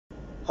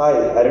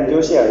Hi, Arun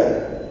ജോഷിയാണ്.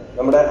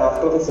 നമ്മുടെ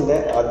after എഫക്ട്സിൻ്റെ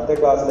ആദ്യത്തെ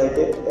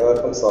ക്ലാസ്സിലേക്ക്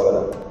ഏവർക്കും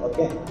സ്വാഗതം.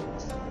 ഓക്കെ,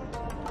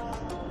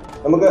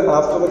 നമുക്ക്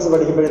ആഫ്റ്റർ എഫക്ട്സ്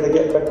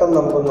പഠിക്കുമ്പോഴത്തേക്ക് പെട്ടെന്ന്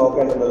നമുക്കൊന്ന്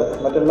നോക്കേണ്ടുന്നത്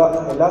മറ്റുള്ള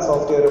എല്ലാ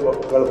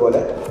സോഫ്റ്റ്വെയറുകൾ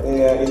പോലെ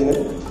ഇതിന്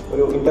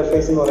ഒരു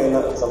ഇൻ്റർഫേസ് എന്ന്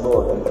പറയുന്ന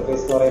സംഭവമുണ്ട്.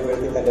 ഇൻ്റർഫേസ് എന്ന്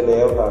പറയുമ്പോഴത്തേക്ക് അതിൻ്റെ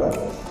ലേഔട്ടാണ്.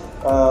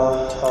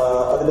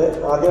 അതിൽ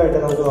ആദ്യമായിട്ട്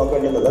നമുക്ക്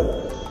നോക്കേണ്ടുന്നത്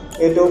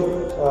ഏറ്റവും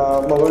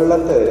മുകളിൽ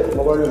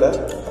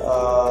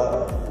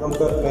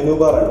നമുക്ക് മെനു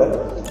ബാർ ഉണ്ട്.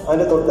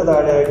 അതിൻ്റെ തൊട്ട്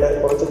താഴെയായിട്ട്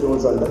കുറച്ച്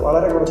ടൂൾസ് ഉണ്ട്,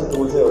 വളരെ കുറച്ച്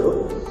ടൂൾസേ ഉള്ളൂ.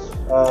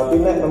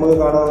 പിന്നെ നമുക്ക്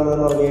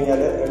കാണാവുന്നതെന്ന് പറഞ്ഞു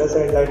കഴിഞ്ഞാൽ ഇട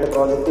സൈഡിലായിട്ട്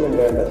പ്രോജക്റ്റ്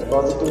വിൻഡോ ഉണ്ട്.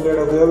 പ്രോജക്റ്റ്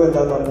വിൻഡോയുടെ ഉപയോഗം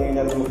എന്താണെന്ന് പറഞ്ഞു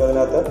കഴിഞ്ഞാൽ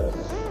നമുക്കതിനകത്ത്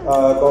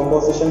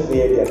കോമ്പോസിഷൻ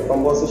ക്രിയേറ്റ് ചെയ്യാം.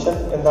 കോമ്പോസിഷൻ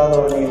എന്താണെന്ന്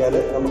പറഞ്ഞു കഴിഞ്ഞാൽ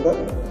നമുക്ക്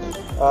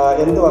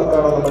എന്ത്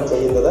വർക്കാണോ നമ്മൾ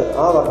ചെയ്യുന്നത്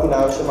ആ വർക്കിന്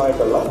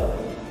ആവശ്യമായിട്ടുള്ള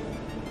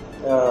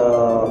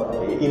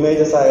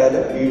ഇമേജസ്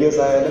ആയാലും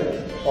വീഡിയോസ് ആയാലും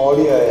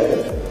ഓഡിയോ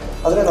ആയാലും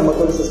അതിനെ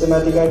നമുക്കൊരു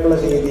സിസ്റ്റമാറ്റിക് ആയിട്ടുള്ള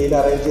രീതിയിൽ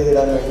അറേഞ്ച്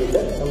ചെയ്തിടാൻ വേണ്ടിയിട്ട്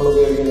നമ്മൾ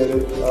ഉപയോഗിക്കുന്ന ഒരു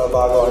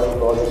ഭാഗമാണ് ഈ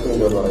പ്രോജക്റ്റ്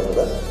വിൻഡോ എന്ന്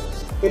പറയുന്നത്.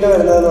 പിന്നെ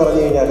വരുന്നതെന്ന്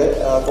പറഞ്ഞു കഴിഞ്ഞാൽ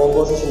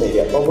കോമ്പോസിഷൻ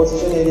ഏരിയ.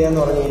 കോമ്പോസിഷൻ ഏരിയ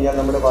എന്ന് പറഞ്ഞു കഴിഞ്ഞാൽ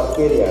നമ്മുടെ വർക്ക്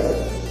ഏരിയ ആണ്.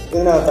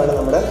 ഇതിനകത്താണ്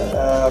നമ്മുടെ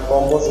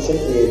കോമ്പോസിഷൻ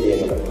ക്രിയേറ്റ്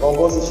ചെയ്യുന്നത്.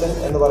 കോമ്പോസിഷൻ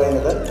എന്ന്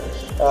പറയുന്നത്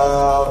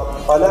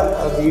പല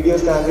വീഡിയോ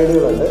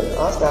സ്റ്റാൻഡേർഡുകളുണ്ട്.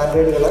 ആ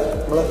സ്റ്റാൻഡേർഡുകൾ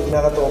നമ്മൾ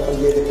ഇതിനകത്ത് ഓപ്പൺ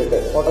ചെയ്തിട്ടിട്ട്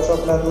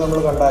ഫോട്ടോഷോപ്പിനകത്ത് നമ്മൾ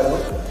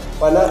കണ്ടായിരുന്നു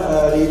പല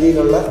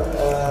രീതിയിലുള്ള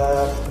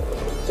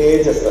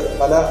പേജസ്,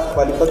 പല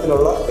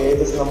വലിപ്പത്തിലുള്ള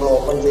പേജസ് നമ്മൾ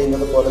ഓപ്പൺ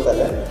ചെയ്യുന്നത് പോലെ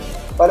തന്നെ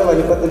പല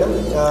വലിപ്പത്തിലും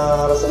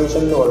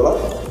റെസൊല്യൂഷനിലുമുള്ള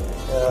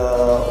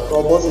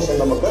കോമ്പോസിഷൻ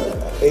നമുക്ക്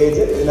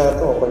പേജ്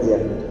ഇതിനകത്ത് ഓപ്പൺ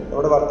ചെയ്യാൻ പറ്റും.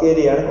 നമ്മുടെ വർക്ക്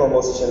ഏരിയയാണ്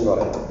കോമ്പോസിഷൻ എന്ന്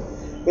പറയുന്നത്.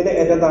 പിന്നെ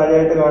ഏറ്റവും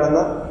താഴെയായിട്ട്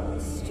കാണുന്ന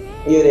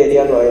ഈ ഒരു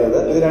ഏരിയ എന്ന് പറയുന്നത്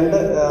ഇത് രണ്ട്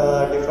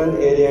ഡിഫറെൻറ്റ്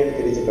ഏരിയ ആയിട്ട്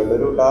തിരിച്ചിട്ടുണ്ട്.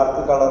 ഒരു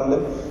ഡാർക്ക്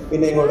കളറിലും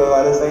പിന്നെ ഇങ്ങോട്ട്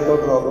വലത്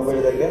സൈഡിലോട്ട്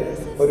നോക്കുമ്പോഴത്തേക്ക്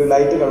ഒരു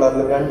ലൈറ്റ്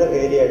കളറിലും രണ്ട്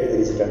ഏരിയ ആയിട്ട്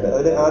തിരിച്ചിട്ടുണ്ട്.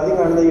 അതിൽ ആദ്യം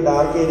കാണുന്ന ഈ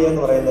ഡാർക്ക് ഏരിയ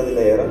എന്ന് പറയുന്നത്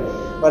ലെയർ,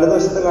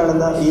 വലതുവശത്ത്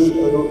കാണുന്ന ഈ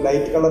ഒരു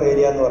ലൈറ്റ് കളർ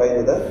ഏരിയ എന്ന്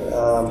പറയുന്നത്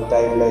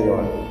ടൈം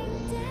ലൈനുമാണ്.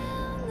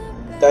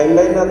 ടൈം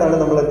ലൈനിനകത്താണ്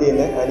നമ്മൾ എന്ത്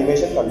ചെയ്യുന്നത്,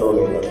 അനിമേഷൻ കൺട്രോൾ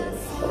ചെയ്യുന്നത്.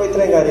 അപ്പോൾ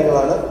ഇത്രയും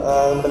കാര്യങ്ങളാണ്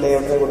നമ്മുടെ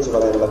ലേഔട്ടിനെ കുറിച്ച്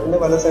പറയാനുള്ളത്. പിന്നെ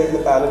പല സൈഡിൽ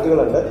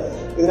പാലറ്റുകളുണ്ട്.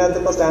 ഇതിനകത്ത്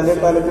ഇപ്പോൾ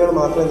സ്റ്റാൻഡേർഡ് പാലറ്റുകൾ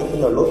മാത്രമേ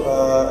നിൽക്കുന്നുള്ളൂ,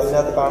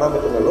 ഇതിനകത്ത് കാണാൻ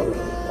പറ്റുന്നുള്ളൂ.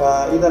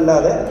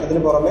 ഇതല്ലാതെ ഇതിന്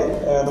പുറമെ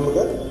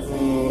നമുക്ക്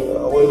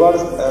ഒരുപാട്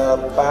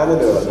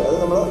പാനലുകളുണ്ട്. അത്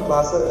നമ്മൾ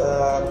ക്ലാസ്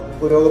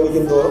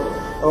പുരോഗമിക്കും തോറും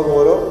നമുക്ക്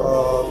ഓരോ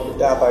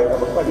ടാപ്പായിട്ട്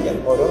നമുക്ക് പഠിക്കാം,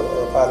 ഓരോ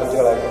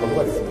പാലറ്റുകളായിട്ട് നമുക്ക്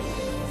പഠിക്കാം.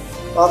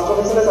 ആഫ്റ്റർ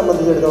എഫക്ട്സിനെ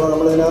സംബന്ധിച്ചിടത്തോളം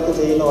നമ്മൾ ഇതിനകത്ത്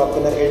ചെയ്യുന്ന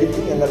വർക്കിന്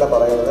എഡിറ്റിംഗ് എന്നല്ല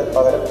പറയുന്നത്,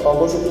 പകരം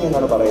കോമ്പോസിറ്റിംഗ്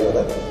എന്നാണ്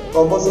പറയുന്നത്.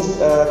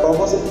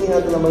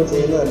 കോമ്പോസിറ്റിങ്ങിനകത്ത് നമ്മൾ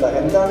ചെയ്യുന്നത്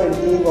എന്താണ്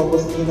എഡിറ്റിംഗും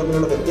കോമ്പോസിറ്റിംഗും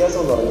തമ്മിലുള്ള വ്യത്യാസം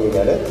എന്ന് പറഞ്ഞു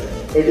കഴിഞ്ഞാൽ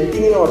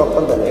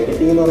എഡിറ്റിങ്ങിനോടൊപ്പം തന്നെ,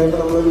 എഡിറ്റിംഗ് എന്ന് പറയുമ്പോൾ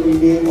നമ്മളൊരു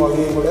വീഡിയോയും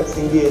ഓഡിയോയും കൂടെ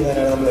സിങ്ക്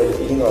ചെയ്യുന്നതിനാണ് നമ്മൾ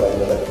എഡിറ്റിംഗ് എന്ന്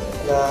പറയുന്നത്.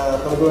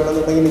 നമുക്ക്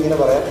വേണമെന്നുണ്ടെങ്കിൽ ഇങ്ങനെ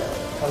പറയാം,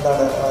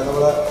 എന്താണ്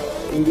നമ്മൾ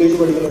ഇംഗ്ലീഷ്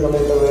പഠിക്കുന്ന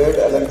സമയത്ത് വേർഡ്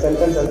അല്ലെങ്കിൽ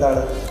സെൻറ്റൻസ്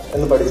എന്താണ്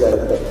എന്ന്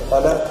പഠിച്ചായിരുന്നത്.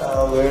 പല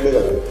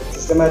വേർഡുകൾ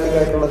സിസ്റ്റമാറ്റിക്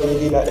ആയിട്ടുള്ള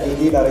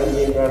രീതിയിൽ അറേഞ്ച്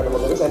ചെയ്യുമ്പോഴാണ്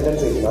നമുക്കൊരു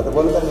സെൻറ്റൻസ് കിട്ടുന്നത്.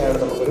 അതുപോലെ തന്നെയാണ്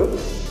നമുക്കൊരു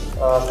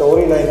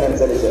സ്റ്റോറി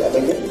ലൈനിനനുസരിച്ച്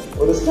അല്ലെങ്കിൽ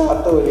ഒരു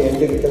സ്റ്റാർട്ട് ഒരു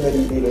എൻഡ് കിട്ടുന്ന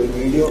രീതിയിൽ ഒരു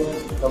വീഡിയോ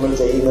നമ്മൾ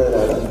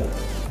ചെയ്യുന്നതിനാണ്.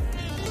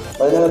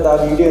 അതിനകത്ത് ആ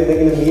വീഡിയോ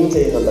എന്തെങ്കിലും മീൻ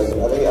ചെയ്യുന്നുണ്ടെങ്കിൽ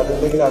അല്ലെങ്കിൽ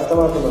അതെന്തെങ്കിലും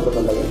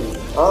അർത്ഥമാക്കുന്നുണ്ടെന്നുണ്ടെങ്കിൽ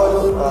ആ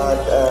ഒരു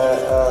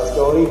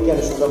സ്റ്റോറിക്ക്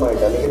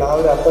അനുസൃതമായിട്ട് അല്ലെങ്കിൽ ആ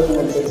ഒരു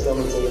അർത്ഥത്തിനനുസരിച്ച്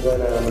നമ്മൾ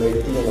ചെയ്യുന്നതിനാണ് നമ്മൾ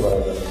എഡിറ്റിംഗ് എന്ന്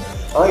പറയുന്നത്.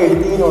 ആ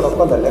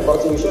എഡിറ്റിങ്ങിനോടൊപ്പം തന്നെ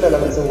കുറച്ച് വിഷ്വൽ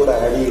എലമെൻസും കൂടെ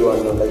ആഡ്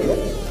ചെയ്യുകയാണെന്നുണ്ടെങ്കിൽ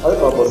അത്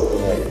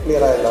കോമ്പോസിറ്റിംഗ് ആയി.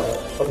 ക്ലിയർ ആയല്ലോ?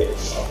 ഓക്കെ,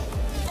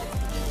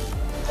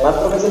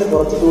 ആഫ്റ്റർ എഫക്ട്സിന്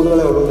കുറച്ച്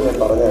ടൂളുകളെ ഉള്ളൂ എന്ന് ഞാൻ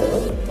പറഞ്ഞായിരുന്നു.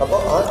 അപ്പോൾ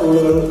ആ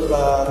ടൂളുകൾ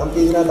നമുക്ക്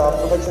ഇതിനകത്ത്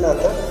ആഫ്റ്റർ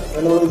എഫക്ട്സിനകത്ത്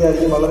നമ്മൾ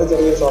വിചാരിക്കും വളരെ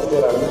ചെറിയ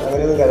സോഫ്റ്റ്വെയർ ആണെന്ന്.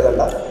 അങ്ങനെയൊന്നും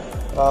കരുതണ്ട.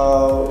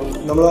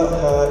 നമ്മൾ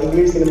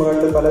ഇംഗ്ലീഷ്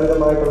സിനിമകളിൽ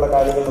പലവിധമായിട്ടുള്ള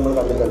കാര്യങ്ങൾ നമ്മൾ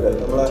കണ്ടിട്ടുണ്ട്.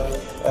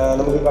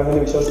 നമുക്ക് കണ്ണിന്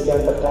വിശ്വസിക്കാൻ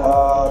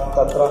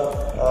പറ്റാത്തത്ര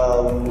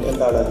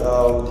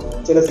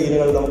ചില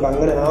സീനുകൾ നമുക്ക്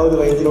അങ്ങനെ ആ ഒരു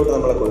റേഞ്ചിലോട്ട്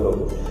നമ്മളെ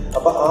കൊണ്ടുപോകും.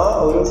 അപ്പോൾ ആ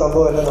ഒരു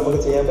സംഭവമെല്ലാം നമുക്ക്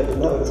ചെയ്യാൻ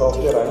പറ്റുന്ന ഒരു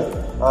സോഫ്റ്റ്വെയറാണ്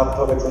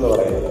ആഫ്റ്റർ എഫക്ട്സ് എന്ന്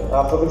പറയുന്നത്.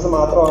 ആഫ്റ്റർ എഫക്ട്സ്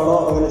മാത്രമാണോ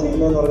അങ്ങനെ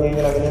ചെയ്യുന്നതെന്ന് പറഞ്ഞു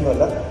കഴിഞ്ഞാൽ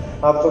അങ്ങനെയൊന്നുമല്ല.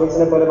 ആഫ്റ്റർ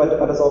എഫക്ട്സിനെ പോലെ മറ്റ്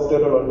പല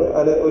സോഫ്റ്റ്വെയറുകളുണ്ട്.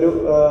 അത് ഒരു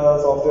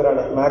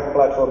സോഫ്റ്റ്വെയറാണ് മാക്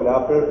പ്ലാറ്റ്ഫോമിൽ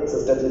ആപ്പിൾ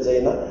സിസ്റ്റത്തിൽ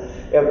ചെയ്യുന്ന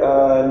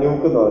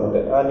ന്യൂക്ക് എന്ന്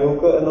പറഞ്ഞിട്ട്. ആ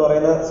ന്യൂക്ക് എന്ന്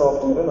പറയുന്ന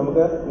സോഫ്റ്റ്വെയർ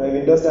നമുക്ക്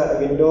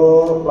വിൻഡോ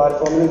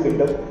പ്ലാറ്റ്ഫോമിലും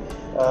കിട്ടും.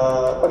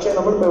 പക്ഷേ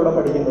നമ്മളിപ്പോൾ ഇവിടെ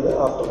പഠിക്കുന്നത്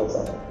ആഫ്റ്റർ എഫക്ട്സ്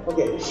ആണ്.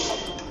 ഓക്കെ,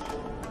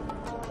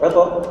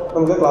 അപ്പോൾ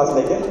നമുക്ക്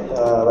ക്ലാസ്സിലേക്ക്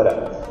വരാം.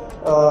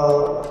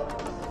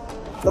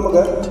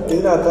 നമുക്ക്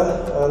ഇതിനകത്ത്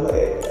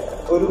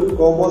ഒരു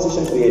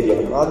കോമ്പോസിഷൻ ക്രിയേറ്റ്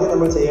ചെയ്യണം. ആദ്യം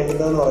നമ്മൾ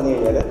ചെയ്യേണ്ടതെന്ന് പറഞ്ഞു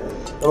കഴിഞ്ഞാൽ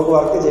നമുക്ക്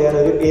വർക്ക് ചെയ്യാൻ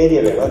ഒരു ഏരിയ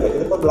വേണം, അല്ലേ?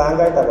 ഇതിപ്പോൾ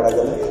ബ്ലാങ്ക് ആയിട്ടാണ്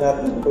കിടക്കുന്നത്.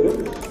 ഇതിനകത്ത് നമുക്കൊരു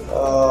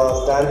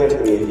സ്റ്റാൻഡേർഡ്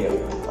ക്രിയേറ്റ്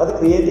ചെയ്യണം. അത്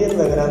ക്രിയേറ്റ്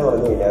ചെയ്യുന്നത് എങ്ങനെയാണെന്ന്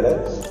പറഞ്ഞു കഴിഞ്ഞാൽ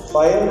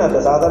ഫയലിനകത്ത്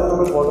സാധാരണ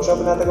നമ്മൾ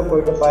ഫോട്ടോഷോപ്പിനകത്തൊക്കെ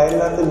പോയിട്ട്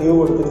ഫയലിനകത്ത് ന്യൂ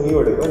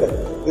എടുക്കും, അല്ലേ?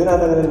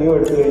 ഇതിനകത്ത് അങ്ങനെ ന്യൂ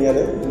എടുത്തു കഴിഞ്ഞാൽ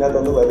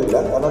ഇതിനകത്തൊന്നും വരില്ല.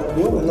 കാരണം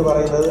ന്യൂ എന്ന്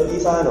പറയുന്നത് ഈ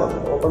സാധനമാണ്,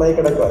 ഓപ്പണായി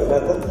കിടക്കുക.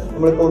 ഇതിനകത്ത്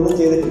നമ്മളിപ്പോൾ ഒന്നും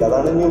ചെയ്തിട്ടില്ല,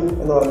 അതാണ് ന്യൂ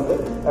എന്ന് പറഞ്ഞിട്ട്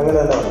അങ്ങനെ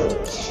തന്നെ വന്നത്.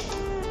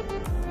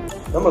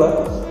 നമ്മൾ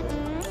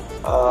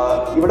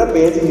ഇവിടെ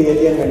പേജ് ക്രിയേറ്റ്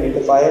ചെയ്യാൻ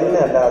വേണ്ടിയിട്ട് ഫയലിനെ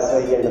അല്ല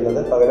ആശ്രയിക്കേണ്ടുന്നത്,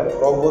 പകരം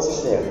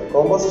കോമ്പോസിഷനെയാണ്.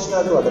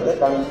 കോമ്പോസിഷനകത്ത് വന്നിട്ട്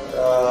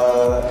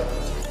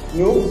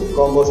ന്യൂ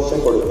കോമ്പോസിഷൻ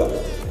കൊടുക്കുക.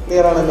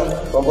 ക്ലിയർ ആണല്ലോ?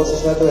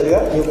 കോമ്പോസിഷനകത്ത് വരിക,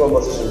 ന്യൂ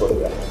കോമ്പോസിഷൻ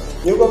കൊടുക്കുക.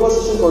 ന്യൂ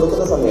കോമ്പോസിഷൻ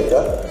കൊടുക്കുന്ന സമയത്ത്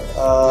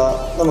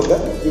നമുക്ക്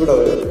ഇവിടെ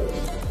ഒരു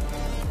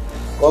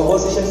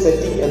കോമ്പോസിഷൻ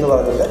സെറ്റിംഗ് എന്ന്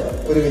പറഞ്ഞിട്ട്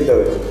ഒരു വിൻഡോ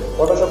വരും.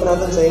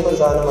 ഫോട്ടോഷോപ്പിനകത്തും സെയിം ഒരു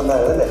സാധനം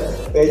വന്നായിരുന്നു, അല്ലേ?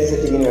 പേജ്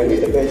സെറ്റിങ്ങിന്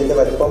വേണ്ടിയിട്ട് പേജിൻ്റെ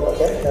വലിപ്പം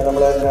ഒക്കെ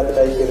നമ്മൾ അതിനകത്ത്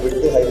ടൈപ്പ് ചെയ്ത്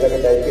വിട്ട് ഹൈറ്റൊക്കെ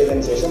ടൈപ്പ്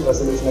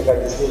റെസൊല്യൂഷനൊക്കെ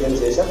അഡ്ജസ്റ്റ് ചെയ്തതിന്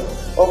ശേഷം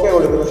ഓക്കെ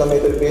കൊടുക്കുന്ന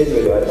സമയത്ത് ഒരു പേജ്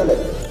വരുമായിരുന്നു അല്ലേ?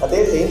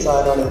 അതേ സെയിം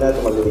സാധനമാണ്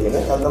ഇതിനകത്ത്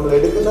വന്നിരിക്കുന്നത്. അത് നമ്മൾ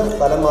എടുക്കുന്ന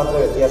സ്ഥലം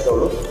മാത്രമേ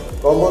വ്യത്യാസമുള്ളൂ.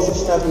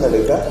 കോമ്പോസിഷനകത്ത് നിന്ന്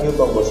എടുക്കുക, ന്യൂ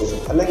കോമ്പോസിഷൻ,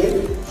 അല്ലെങ്കിൽ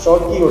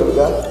ഷോർട്ട് കീ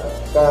കൊടുക്കുക.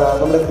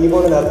 നമ്മുടെ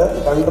കീബോർഡിനകത്ത്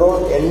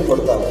Ctrl+N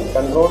കൊടുത്താൽ മതി.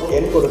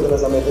 Ctrl+N കൊടുക്കുന്ന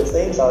സമയത്ത്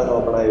സെയിം സാധനം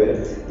ഓപ്പൺ ആയി വരും.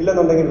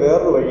 ഇല്ലെന്നുണ്ടെങ്കിൽ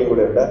വേറൊരു വഴിയും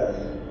കൂടെ ഉണ്ട്.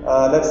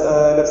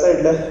 ലെഫ്റ്റ്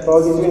സൈഡിൽ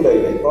പ്രോജക്റ്റ്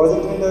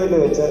വിൻഡോയിൽ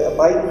വെച്ച്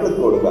റൈറ്റ്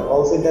ക്ലിക്ക് കൊടുക്കുക.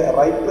 മൗസിൻ്റെ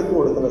റൈറ്റ് ക്ലിക്ക്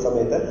കൊടുക്കുന്ന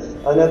സമയത്ത്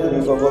അതിനകത്ത്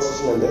ന്യൂ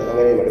കോമ്പോസിഷൻ ഉണ്ട്,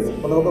 അങ്ങനെയും എടുക്കും.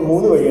 അപ്പോൾ നമുക്ക്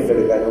 3 വഴിയുണ്ട്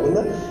എടുക്കാൻ.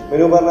 ഒന്ന്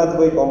മെനു ബാറിനകത്ത്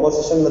പോയി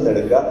കോമ്പോസിഷനിൽ നിന്ന്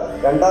എടുക്കുക.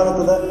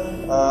 രണ്ടാമത്തത്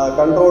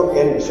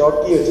Ctrl+N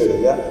ഷോർട്ട് കീ വെച്ച്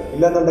എടുക്കുക.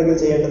 ഇല്ലെന്നുണ്ടെങ്കിൽ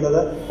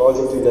ചെയ്യേണ്ടുന്നത്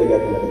പ്രോജക്റ്റ്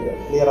വിൻഡോയ്ക്കകത്ത് എടുക്കുക.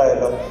 ക്ലിയർ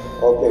ആയല്ലോ?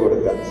 ഓക്കെ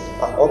കൊടുക്കുക.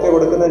 ഓക്കെ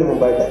കൊടുക്കുന്നതിന്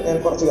മുമ്പായിട്ട് ഞാൻ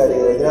കുറച്ച്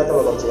കാര്യങ്ങൾ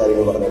ഇതിനകത്തുള്ള കുറച്ച്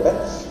കാര്യങ്ങൾ പറഞ്ഞിട്ട്,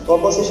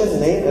 കോമ്പോസിഷൻ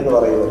നെയിം എന്ന്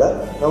പറയുന്നത്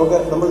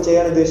നമ്മൾ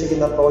ചെയ്യാൻ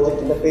ഉദ്ദേശിക്കുന്ന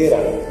പ്രോജക്റ്റിൻ്റെ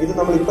പേരാണ്. ഇത്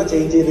നമ്മളിപ്പോൾ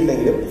ചേഞ്ച്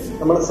ചെയ്തില്ലെങ്കിലും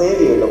നമ്മൾ സേവ്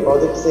ചെയ്യുമല്ലോ,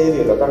 പ്രോജക്റ്റ് സേവ്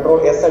ചെയ്യുമല്ലോ.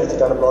 Ctrl+S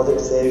അടിച്ചിട്ടാണ്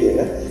പ്രോജക്റ്റ് സേവ്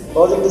ചെയ്യുന്നത്.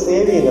 പ്രോജക്റ്റ്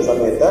സേവ് ചെയ്യുന്ന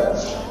സമയത്ത്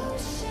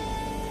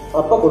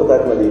അപ്പം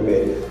കൊടുത്താലും മതി ഈ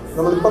പേര്.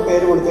 നമ്മളിപ്പോൾ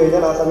പേര് കൊടുത്തു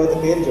കഴിഞ്ഞാൽ ആ സമയത്ത്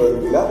പേര്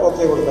ചോദിക്കില്ല,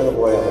 ഓക്കെ കൊടുത്തങ്ങ്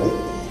പോയാൽ മതി.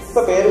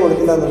 ഇപ്പോൾ പേര്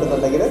കൊടുക്കില്ല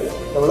എന്നുണ്ടെന്നുണ്ടെങ്കിൽ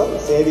നമ്മൾ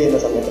സേവ് ചെയ്യുന്ന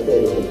സമയത്ത്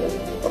പേര് കൊടുക്കുക.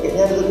 ഓക്കെ,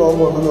 ഞാനിത്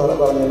കോംബോ എന്ന്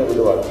പറഞ്ഞതിൻ്റെ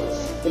വിടുവാണ്.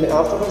 പിന്നെ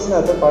ആഫ്റ്റർ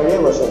എഫക്ട്സിനകത്ത് പഴയ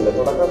വെർഷനിൽ,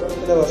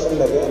 തുടക്കത്തിലെ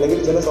വെർഷനിലൊക്കെ അല്ലെങ്കിൽ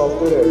ചില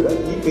സോഫ്റ്റ്വെയറുകളിൽ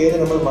ഈ പേര്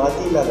നമ്മൾ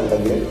മാറ്റിയില്ല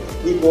എന്നുണ്ടെങ്കിൽ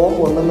ഈ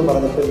കോംബോ എന്ന്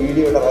പറഞ്ഞിട്ട്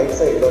വീഡിയോയുടെ റൈറ്റ്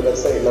സൈഡിലോ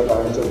ലെഫ്റ്റ് സൈഡിലോ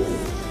കാണിച്ചു കൊടുക്കും.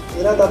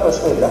 ഇതിനകത്ത് ആ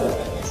പ്രശ്നമില്ല.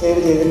 സേവ്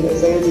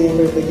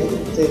ചെയ്യുമ്പോഴത്തേക്കും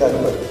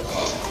ചെയ്താലും മതി.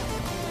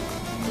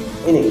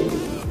 ഇനി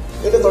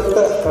ഇത്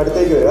തൊട്ട്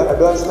അടുത്തേക്ക് വരിക.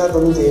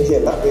 അഡ്വാൻസിനകത്തൊന്നും ചേഞ്ച്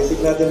ചെയ്യല്ല,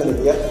 ബേസിക്കിനകത്ത് തന്നെ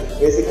നിൽക്കുക.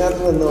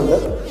 ബേസിക്കിനകത്ത് നിന്നുകൊണ്ട്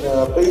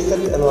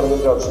പ്രീസെറ്റ് എന്ന്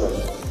പറഞ്ഞൊരു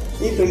ഓപ്ഷനുണ്ട്.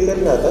 ഈ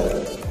പ്രീസെറ്റിനകത്ത്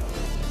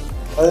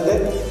അതിൻ്റെ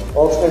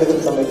ഓപ്ഷൻ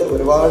എടുക്കുന്ന സമയത്ത്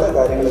ഒരുപാട്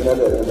കാര്യങ്ങൾ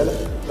ഇതിനകത്ത് വരുന്നുണ്ട്.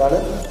 അതാണ്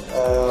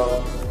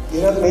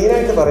ഇതിനകത്ത്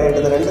മെയിനായിട്ട്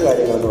പറയേണ്ടുന്ന 2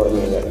 കാര്യങ്ങളെന്ന്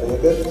പറഞ്ഞു കഴിഞ്ഞാൽ,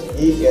 നിങ്ങൾക്ക്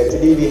ഈ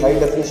HDV ഹൈ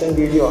ഡെഫിനിഷൻ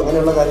വീഡിയോ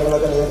അങ്ങനെയുള്ള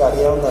കാര്യങ്ങളൊക്കെ നിങ്ങൾക്ക്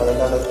അറിയാവുന്നതാണ്.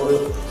 എന്താണ് ഫുൾ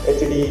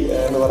HD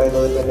എന്ന്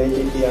പറയുന്നത്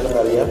 1080p ആണെന്ന്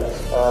അറിയാം.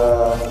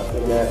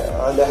 പിന്നെ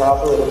അതിൻ്റെ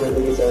ഹാഫ്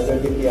വരുമ്പോഴത്തേക്ക്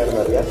 720p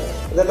ആണെന്ന് അറിയാം.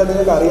 ഇതെല്ലാം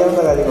നിങ്ങൾക്ക്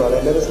അറിയാവുന്ന കാര്യങ്ങളാണ്.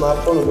 എല്ലാവരും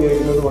സ്മാർട്ട് ഫോൺ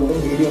ഉപയോഗിക്കുന്നത് കൊണ്ടും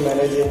വീഡിയോ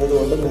മാനേജ് ചെയ്യുന്നത്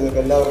കൊണ്ടും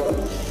നിങ്ങൾക്ക് എല്ലാവർക്കും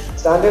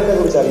സ്റ്റാൻഡേർഡിനെ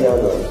കുറിച്ച്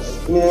അറിയാവുന്നതാണ്.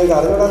 ഇനി നിങ്ങൾക്ക്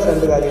അറിഞ്ഞൂടാത്ത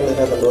 2 കാര്യങ്ങൾ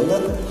ഇതിനകത്തുണ്ട്. ഒന്ന്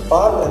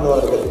PAR എന്ന്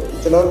പറഞ്ഞിട്ട്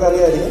ചിലവർക്ക്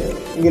അറിയാമായിരിക്കും,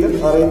 എങ്കിലും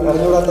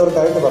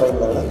അറിഞ്ഞൂടാത്തവർക്കായിട്ട്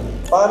പറയുന്നതാണ്.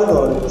 PAR എന്ന്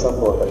പറഞ്ഞൊരു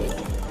സംഭവമുണ്ട്,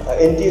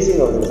 NTSC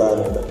എന്ന് പറഞ്ഞൊരു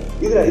സാധനമുണ്ട്.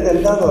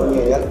 ഇതെന്താന്ന് പറഞ്ഞു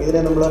കഴിഞ്ഞാൽ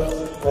ഇതിനെ നമ്മൾ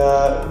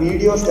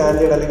വീഡിയോ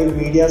സ്റ്റാൻഡേർഡ് അല്ലെങ്കിൽ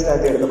മീഡിയ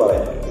സ്റ്റാൻഡേർഡ് എന്ന്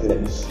പറയാം. ഇതിന്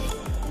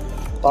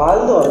PAL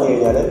എന്ന് പറഞ്ഞു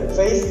കഴിഞ്ഞാൽ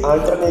ഫേസ്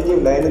ആൾട്ടർനേറ്റീവ്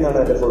ലൈൻ എന്നാണ്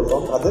അതിൻ്റെ ഫുൾ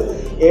ഫോം. അത്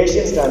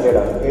ഏഷ്യൻ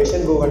സ്റ്റാൻഡേർഡാണ്.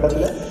 ഏഷ്യൻ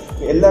ഭൂഖണ്ഡത്തിൽ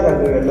എല്ലാ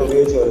കൺട്രികളിലും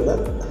ഉപയോഗിച്ച് വരുന്ന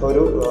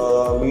ഒരു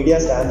മീഡിയ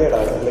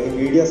സ്റ്റാൻഡേർഡാണ് അല്ലെങ്കിൽ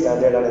വീഡിയോ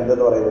സ്റ്റാൻഡേർഡാണ്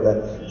എന്തെന്ന് പറയുന്നത്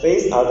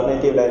ഫേസ്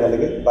ആൾട്ടർനേറ്റീവ് ലൈൻ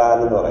അല്ലെങ്കിൽ PAL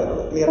എന്ന്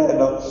പറയുന്നത്. ക്ലിയർ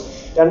ആയല്ലോ?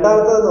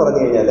 രണ്ടാമത്തേതെന്ന്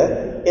പറഞ്ഞു കഴിഞ്ഞാൽ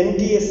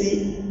NTSC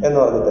എന്ന്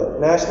പറഞ്ഞിട്ട്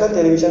നാഷണൽ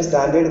ടെലിവിഷൻ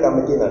സ്റ്റാൻഡേർഡ്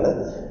കമ്മിറ്റി എന്നാണ്.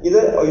 ഇത്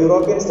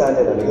യൂറോപ്യൻ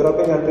സ്റ്റാൻഡേർഡാണ്.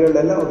 യൂറോപ്യൻ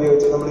കൺട്രികളിലെല്ലാം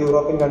ഉപയോഗിച്ച്, നമ്മൾ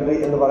യൂറോപ്യൻ കൺട്രി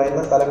എന്ന്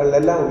പറയുന്ന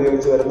സ്ഥലങ്ങളിലെല്ലാം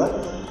ഉപയോഗിച്ച് വരുന്ന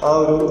ആ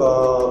ഒരു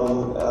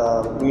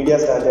മീഡിയ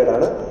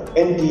സ്റ്റാൻഡേർഡാണ്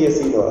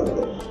NTSC എന്ന്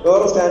പറഞ്ഞിട്ട്.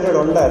 വേറൊരു സ്റ്റാൻഡേർഡ്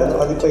ഉണ്ടായിരുന്നു,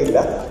 അതിപ്പോൾ ഇല്ല.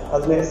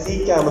 അതിനെ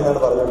CCAM എന്നാണ്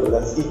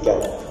പറഞ്ഞുകൊണ്ടിരുന്നത്. CCAM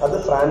അത്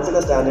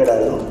ഫ്രാൻസിലെ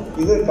സ്റ്റാൻഡേർഡായിരുന്നു.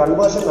 ഇത്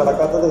കൺവേർഷൻ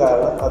നടക്കാത്തത്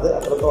കാരണം അത്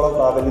അത്രത്തോളം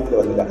പ്രാബല്യത്തിൽ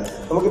വന്നില്ല.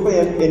 നമുക്കിപ്പോൾ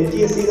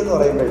NTSC എന്ന്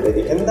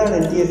പറയുമ്പോഴത്തേക്ക് എന്താണ്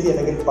NTSC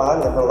അല്ലെങ്കിൽ PAL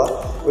എന്നുള്ള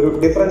ഒരു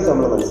ഡിഫറൻസ്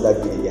നമ്മൾ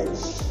മനസ്സിലാക്കിയിരിക്കുക.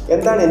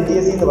 എന്താണ്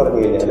NTSC എന്ന് പറഞ്ഞു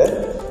കഴിഞ്ഞാൽ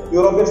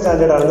യൂറോപ്യൻ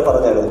സ്റ്റാൻഡേർഡ് ആണെന്ന്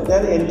പറഞ്ഞായിരുന്നു.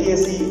 ഞാൻ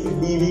NTSC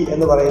DV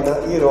എന്ന് പറയുന്ന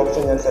ഈ ഒരു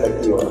ഓപ്ഷൻ ഞാൻ സെലക്ട്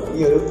ചെയ്യുകയാണ്. ഈ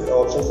ഒരു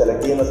ഓപ്ഷൻ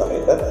സെലക്ട് ചെയ്യുന്ന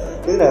സമയത്ത്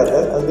ഇതിനകത്ത്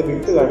അതിൻ്റെ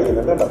വിഡ്ത്ത്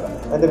കാണിക്കുന്നുണ്ട് കേട്ടോ.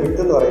 അതിൻ്റെ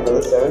വിഡ്ത്ത് എന്ന് പറയുന്നത്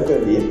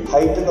 720,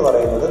 ഹൈറ്റ് എന്ന്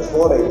പറയുന്നത്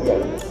 480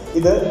 ആണ്.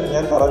 ഇത്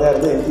ഞാൻ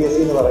പറഞ്ഞായിരുന്നു NTSC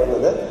എന്ന്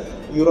പറയുന്നത്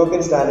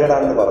യൂറോപ്യൻ സ്റ്റാൻഡേർഡ്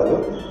ആണെന്ന് പറഞ്ഞു.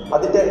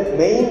 അതിൻ്റെ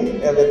മെയിൻ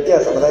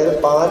വ്യത്യാസം, അതായത്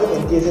PAL-ഉം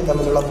NTSC-യും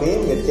തമ്മിലുള്ള മെയിൻ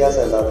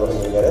വ്യത്യാസം എന്താണെന്ന്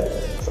പറഞ്ഞു കഴിഞ്ഞാൽ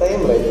ഫ്രെയിം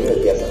റേറ്റിൽ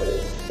വ്യത്യാസം വരും.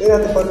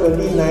 ഇതിനകത്ത് ഇപ്പോൾ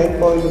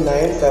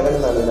 29.97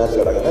 എന്നാണ് ഇതിനകത്ത്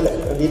കിടക്കുന്നത് അല്ലേ?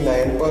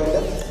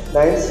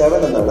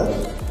 29.97 എന്നാണ്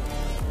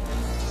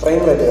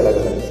ഫ്രെയിം റേറ്റ്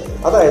കിടക്കുന്നത്.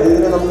 അതായത്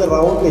ഇതിനെ നമുക്ക്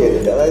റൗണ്ട്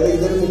ചെയ്തിട്ട്, അതായത്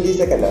ഇതൊരു മില്ലി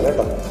സെക്കൻഡാണ്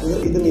കേട്ടോ.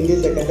 ഇത് മില്ലി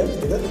സെക്കൻഡും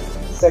ഇത്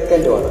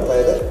സെക്കൻഡുമാണ്.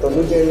 അതായത്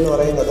 97 എന്ന്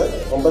പറയുന്നത്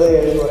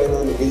 97 എന്ന്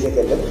പറയുന്നത് മില്ലി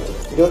സെക്കൻഡും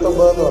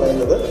 29 എന്ന്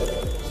പറയുന്നത്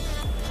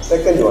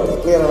സെക്കൻഡുമാണ്.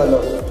 ക്ലിയർ ആണല്ലോ?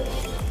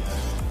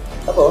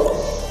 അപ്പോൾ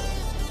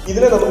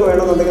ഇതിനെ നമുക്ക്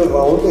വേണമെന്നുണ്ടെങ്കിൽ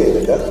റൗണ്ട്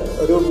ചെയ്തിട്ട്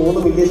ഒരു 3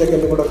 മില്ലി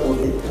സെക്കൻഡും കൂടെ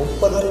കൂട്ടി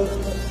 30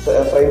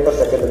 ഫ്രെയിം പെർ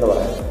സെക്കൻഡ് എന്ന്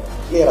പറയാം.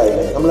 ക്ലിയർ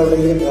ആയില്ലേ?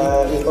 നമ്മളെവിടെയെങ്കിലും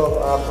ഇപ്പോൾ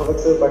ആഫ്റ്റർ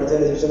എഫക്ട്സ്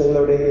പഠിച്ചതിന് ശേഷം നിങ്ങൾ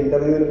എവിടെയെങ്കിലും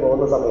ഇൻ്റർവ്യൂവിന്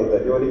പോകുന്ന സമയത്ത്,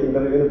 ജോലിക്ക്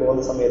ഇൻ്റർവ്യൂവിന്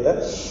പോകുന്ന സമയത്ത്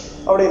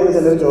അവിടെ ഇരുന്ന്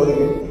ചിലർ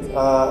ചോദിക്കും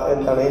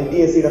എന്താണ്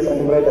NTSC-യുടെ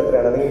ഫ്രെയിം റേറ്റ്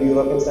എത്രയാണ് അല്ലെങ്കിൽ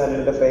യൂറോപ്യൻ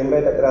സ്റ്റാൻഡേർഡിൻ്റെ ഫ്രെയിം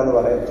റേറ്റ്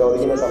എത്രയാണെന്ന്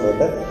ചോദിക്കുന്ന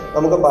സമയത്ത്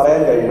നമുക്ക്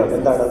പറയാൻ കഴിയണം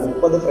എന്താണ്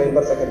 30 ഫ്രെയിം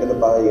പെർ സെക്കൻഡ് എന്ന്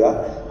പറയുക.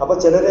 അപ്പോൾ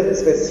ചിലർ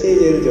സ്പെസിഫൈ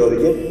ചെയ്ത്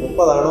ചോദിക്കും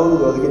 30 ആണോ എന്ന്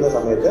ചോദിക്കുന്ന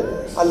സമയത്ത്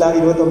അല്ല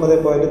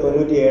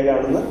 29.97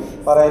 ആണെന്ന്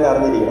പറയാൻ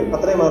അറിഞ്ഞിരിക്കണം.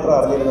 അത്രയും മാത്രം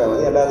അറിഞ്ഞിരുന്നാൽ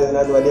മതി, അല്ലാതെ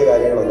ഇതിനകത്ത് വലിയ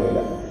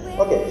കാര്യങ്ങളൊന്നുമില്ല.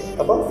 ഓക്കെ,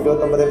 അപ്പോൾ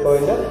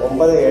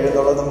 29.97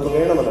 എന്നുള്ളത് നമുക്ക്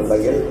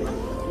വേണമെന്നുണ്ടെങ്കിൽ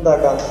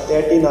എന്താക്കാം,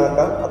 30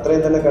 ആക്കാം.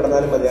 അത്രയും തന്നെ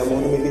കിടന്നാലും മതി.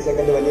 3 മില്ലി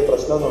സെക്കൻഡ് വലിയ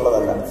പ്രശ്നം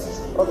എന്നുള്ളതല്ല.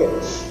 ഓക്കെ,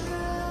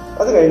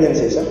 അത് കഴിഞ്ഞതിന്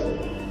ശേഷം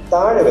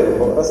താഴെ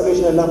വരുമ്പോൾ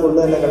റെസൊല്യൂഷൻ എല്ലാം ഫുള്ള്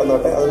തന്നെ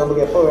കിടന്നോട്ടെ. അത്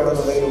നമുക്ക് എപ്പോൾ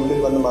വേണമെന്നുണ്ടെങ്കിൽ ഉള്ളിൽ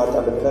വന്ന്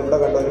മാറ്റാൻ പറ്റില്ല. ഇവിടെ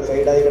കണ്ടോ ഒരു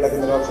ഫെയ്ഡായി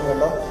കിടക്കുന്ന ഒരു ഓപ്ഷൻ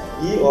കണ്ടോ?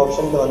 ഈ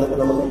ഓപ്ഷനിൽ വന്നിട്ട്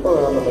നമുക്ക് എപ്പോൾ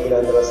വേണമെന്നുണ്ടെങ്കിൽ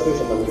അതിൻ്റെ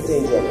റെസൊല്യൂഷൻ നമുക്ക്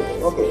ചേഞ്ച് ചെയ്യാൻ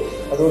പറ്റും. ഓക്കെ,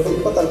 അതുകൊണ്ട്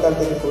ഇപ്പോൾ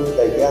തൽക്കാലത്തേക്ക് ഫുൾ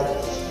കഴിക്കുക.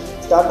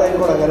 സ്റ്റാർട്ട് ടൈം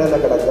കൂടെ അങ്ങനെ തന്നെ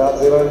കിടക്കുക.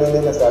 0 നിന്ന്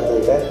തന്നെ സ്റ്റാർട്ട്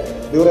ചെയ്തിട്ട്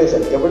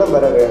ഡ്യൂറേഷൻ എവിടം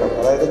വരെ വേണം,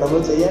 അതായത് നമ്മൾ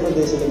ചെയ്യാൻ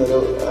ഉദ്ദേശിക്കുന്ന ഒരു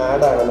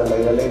ആഡ്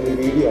ആണെന്നുണ്ടെങ്കിൽ അല്ലെങ്കിൽ ഒരു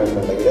വീഡിയോ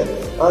ആണെന്നുണ്ടെങ്കിൽ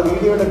ആ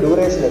വീഡിയോയുടെ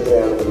ഡ്യൂറേഷൻ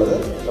എത്രയാണെന്നുള്ളത്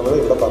നമ്മൾ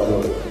ഇവിടെ പറഞ്ഞു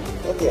കൊടുക്കും.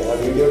 ഓക്കെ, ആ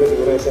വീഡിയോയുടെ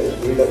ഡ്യൂറേഷൻ,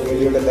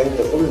 വീഡിയോയുടെ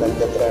ലെങ്ത്, ഫുൾ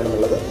ലെങ്ത്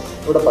എത്രയാണെന്നുള്ളത്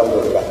ഇവിടെ പറഞ്ഞു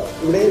കൊടുക്കുക.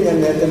 ഇവിടെയും ഞാൻ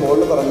നേരത്തെ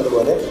മുകളിൽ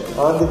പറഞ്ഞതുപോലെ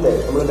ആദ്യത്തെ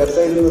നമ്മൾ ലെഫ്റ്റ്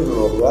സൈഡിൽ നിന്ന്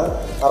നോക്കുക,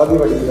 അറബി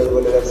പഠിക്കുന്നത്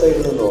പോലെ ലെഫ്റ്റ്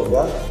സൈഡിൽ നിന്ന് നോക്കുക.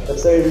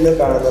 ലെഫ്റ്റ് സൈഡിൽ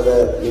കാണുന്നത്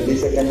മില്ലി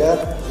സെക്കൻഡ്,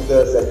 ഇത്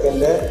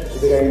സെക്കൻഡ്,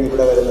 ഇത് കഴിഞ്ഞ്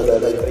ഇവിടെ വരുന്നത്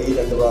 3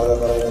 2 ഭാഗം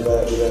എന്ന് പറയുന്നത്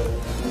ഇത്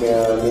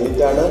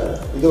മിനിറ്റാണ്.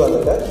 ഇത്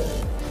വന്നിട്ട്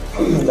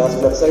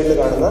ലാസ്റ്റ് ലെഫ്റ്റ് സൈഡിൽ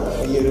കാണുന്ന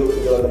ഈ ഒരു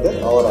ഇത് വന്നിട്ട്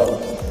അവറാണ്.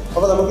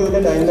 അപ്പോൾ നമുക്ക്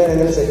ഇതിൻ്റെ ടൈം ലൈൻ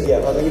എങ്ങനെ സെറ്റ്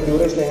ചെയ്യാം, അല്ലെങ്കിൽ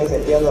ഡ്യൂറേഷൻ എങ്ങനെ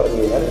സെറ്റ് ചെയ്യാമെന്ന് പറഞ്ഞു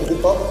കഴിഞ്ഞാൽ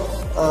ഇതിപ്പോൾ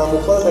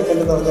 30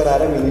 സെക്കൻഡ് എന്ന് പറഞ്ഞാൽ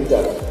 1/2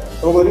 മിനിറ്റാണ്.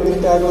 നമുക്ക് 1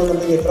 മിനിറ്റ്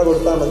ആകണമെന്നുണ്ടെങ്കിൽ എത്ര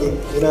കൊടുത്താൽ മതി?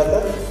 ഇതിനകത്ത്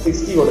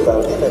 60 കൊടുത്താൽ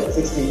മതി അല്ലേ?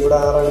 60 ഇവിടെ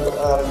 6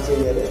 അടിച്ച്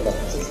കഴിഞ്ഞാൽ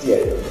 60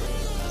 ആയിരിക്കും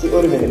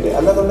 1 മിനിറ്റ്.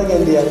 അല്ലാന്നുണ്ടെങ്കിൽ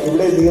എന്ത് ചെയ്യാം?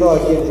 ഇവിടെ 0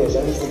 ആക്കിയതിന്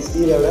ശേഷം ഈ 60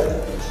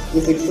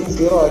 ഈ 6ഉം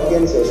 0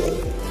 ആക്കിയതിന് ശേഷം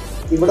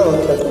ഇവിടെ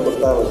വന്നിട്ട് എത്ര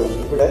കൊടുത്താൽ മതി?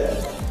 ഇവിടെ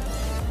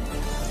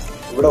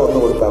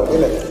 1 കൊടുത്താൽ മതി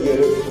അല്ലേ? ഈ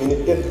ഒരു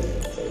മിനിറ്റ്,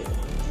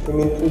 ഈ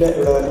മിനിറ്റിൻ്റെ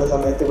ഇവിടെ വരുന്ന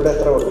സമയത്ത് ഇവിടെ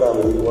എത്ര കൊടുത്താൽ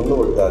മതി? 1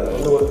 കൊടുത്താൽ മതി.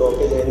 1 കൊടുത്ത്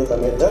ഓക്കെ ചെയ്യുന്ന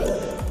സമയത്ത്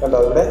കണ്ടോ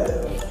ഇവിടെ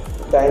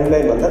ടൈം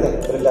ലൈൻ വന്നല്ലേ?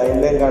 ഒരു ടൈം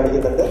ലൈൻ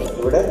കാണിക്കുന്നുണ്ട്,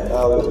 ഇവിടെ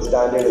ആ ഒരു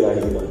സ്റ്റാൻഡേർഡ്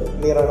കാണിക്കുന്നുണ്ട്.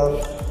 ക്ലിയർ ആണോ?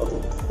 ഓക്കെ.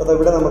 അപ്പോൾ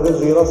ഇവിടെ നമുക്ക്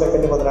 0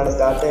 സെക്കൻഡ് മുതലാണ്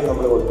സ്റ്റാർട്ട് ചെയ്യാൻ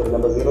നമ്മൾ കൊടുത്തിട്ടുണ്ട്.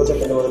 അപ്പോൾ 0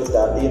 സെക്കൻഡ് മുതൽ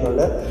സ്റ്റാർട്ട്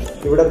ചെയ്യുന്നുണ്ട്.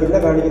 ഇവിടെ പിന്നെ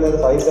കാണിക്കുന്നത്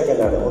 5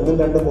 സെക്കൻഡാണ്. 1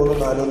 2 3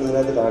 4 ഒന്നും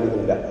ഇതിനകത്ത്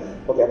കാണിക്കുന്നില്ല.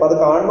 ഓക്കെ, അപ്പോൾ അത്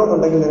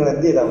കാണണമെന്നുണ്ടെങ്കിൽ നിങ്ങൾ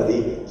എന്ത് ചെയ്താൽ മതി?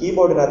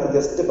 കീബോർഡിനകത്ത്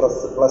ജസ്റ്റ്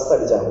പ്ലസ്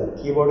അടിച്ചാൽ മതി.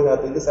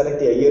 കീബോർഡിനകത്ത് ഇത്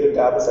സെലക്ട് ചെയ്യുക, ഈ ഒരു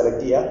ടാബ്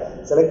സെലക്ട് ചെയ്യുക.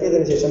 സെലക്ട്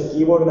ചെയ്തതിന് ശേഷം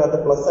കീബോർഡിനകത്ത്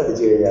പ്ലസ്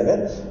അടിച്ചു കഴിഞ്ഞാൽ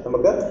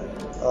നമുക്ക്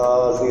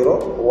 0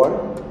 1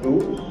 2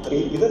 3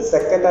 ഇത്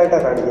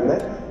സെക്കൻഡായിട്ടാണ്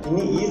കാണിക്കുന്നത്.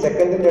 ഇനി ഈ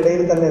സെക്കൻഡിൻ്റെ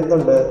ഇടയിൽ തന്നെ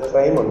എന്തുണ്ട്?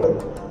 ഫ്രെയിം ഉണ്ട്.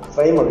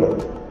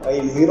 ഈ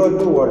 0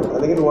 to 1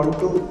 അല്ലെങ്കിൽ 1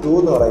 to 2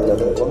 എന്ന്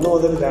പറയുന്നത് 1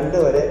 മുതൽ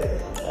 2 വരെ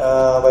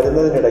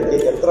വരുന്നതിനിടയ്ക്ക്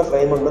എത്ര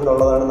ഫ്രെയിം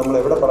ഉണ്ടെന്നുള്ളതാണ് നമ്മൾ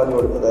എവിടെ പറഞ്ഞു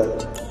കൊടുത്തത്?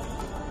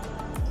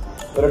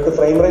 ഒരിടത്ത്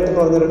ഫ്രെയിം റേറ്റ് എന്ന്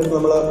പറഞ്ഞിട്ട്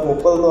നമ്മൾ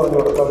 30 എന്ന്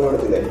പറഞ്ഞു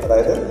കൊടുത്തില്ലേ?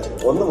 അതായത്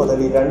 1 മുതൽ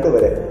ഈ 2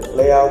 വരെ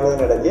പ്ലേ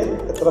ആവുന്നതിനിടയ്ക്ക്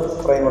എത്ര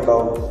ഫ്രെയിം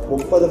ഉണ്ടാവും?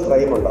 30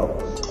 ഫ്രെയിം ഉണ്ടാവും.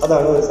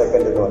 അതാണ് ഒരു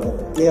സെക്കൻഡ് എന്ന് പറഞ്ഞത്.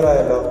 ക്ലിയർ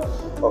ആയല്ലോ?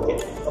 ഓക്കെ,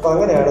 അപ്പോൾ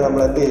അങ്ങനെയാണ്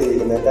നമ്മൾ എന്ത്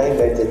ചെയ്തിരിക്കുന്നത്? ടൈം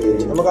ലൈൻ സെറ്റ്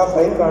ചെയ്തിരിക്കുന്നത്. നമുക്ക് ആ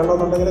ഫ്രെയിം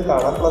കാണണമെന്നുണ്ടെങ്കിൽ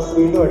കാണാം. പ്ലസ്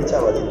വീണ്ടും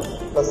അടിച്ചാൽ മതി.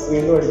 പ്ലസ്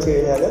വീണ്ടും അടിച്ചു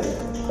കഴിഞ്ഞാൽ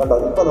കണ്ടോ,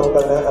 ഇപ്പോൾ നമുക്ക്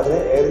അതിനെ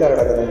ഏതിലാണ്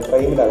കിടക്കുന്നത്?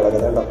 ഫ്രെയിമിലാണ്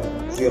കിടക്കുന്നത്. കണ്ടോ,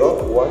 0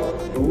 1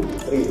 2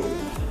 3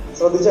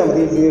 ശ്രദ്ധിച്ചാൽ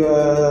മതി.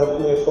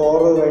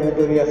 4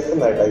 കഴിഞ്ഞിട്ട് ഒരു F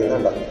എന്നായിട്ടാണ്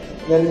കണ്ടോ.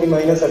 ഞാൻ ഇനി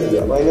മൈനസ്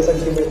അടിക്കുക. മൈനസ്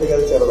അടിക്കുമ്പോഴത്തേക്ക്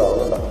അത് ചെറുതാവും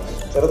കണ്ടോ.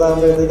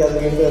 ചെറുതാകുമ്പോഴത്തേക്ക് അത്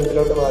വീണ്ടും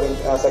എന്തിലോട്ട് മാറി?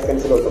 ആ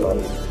സെക്കൻഡ്സിലോട്ട്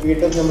മാറി.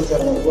 വീണ്ടും നമ്മൾ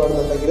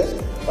ചെറുതാക്കുകയാണെന്നുണ്ടെങ്കിൽ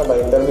കണ്ടോ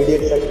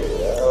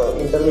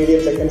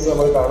ഇന്റർമീഡിയറ്റ് സെക്കൻഡ്സ്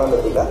നമുക്ക് കാണാൻ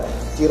പറ്റില്ല.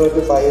 0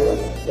 to 5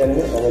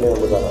 10 അങ്ങനെ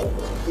നമുക്ക് കാണാം.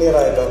 ക്ലിയർ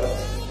ആയല്ലോ?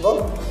 അപ്പോൾ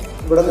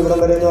ഇവിടെ നിന്ന് ഇവിടം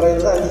വരെ എന്ന്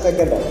പറയുന്നത് 5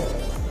 സെക്കൻഡാണ്.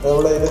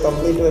 നമ്മൾ ഇത്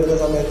കംപ്ലീറ്റ് വരുന്ന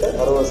സമയത്ത്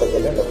 60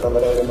 സെക്കൻഡ്, ഇവിടം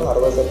വരെ വരുമ്പോൾ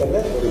 60 സെക്കൻഡ്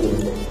 1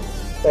 മിനിറ്റ്.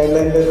 ടൈം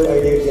ലൈനിൻ്റെ ഒരു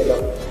ഐഡിയ കിട്ടിയല്ലോ.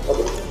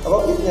 ഓക്കെ, അപ്പോൾ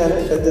ഇത് ഞാൻ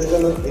ജസ്റ്റ്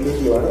ഒന്ന് ഡിലീറ്റ്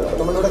ചെയ്യുവാണ്.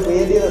 നമ്മളിവിടെ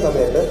ക്രിയേറ്റ് ചെയ്യുന്ന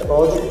സമയത്ത്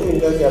പ്രോജക്റ്റ്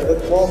വിൻഡോയ്ക്കകത്ത്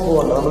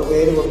PART-1 നമ്മൾ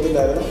പേര്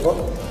കൊടുത്തില്ലായിരുന്നു. അപ്പോൾ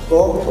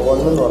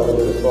PART-1 എന്ന്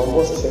പറഞ്ഞൊരു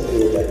കോമ്പോസിഷൻ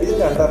ക്രിയേറ്റ് ആയി.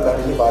 ഇതിൻ്റെ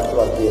അണ്ടറിലാണ് ഈ പാർട്ട്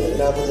വർക്ക് ചെയ്യുന്നത്.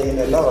 ഇതിനകത്ത്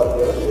ചെയ്യുന്ന എല്ലാ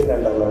വർക്കുകളും ഇതിൻ്റെ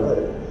അണ്ടറിലാണ്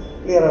വരുന്നത്.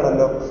 ക്ലിയർ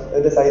ആണല്ലോ?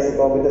 ഇതിൻ്റെ സൈസ്,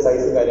 കോമ്പിൻ്റെ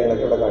സൈസും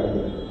കാര്യങ്ങളൊക്കെ ഇവിടെ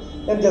കാണിക്കുന്നുണ്ട്.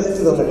 ഞാൻ ജസ്റ്റ്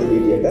ഇതൊന്ന്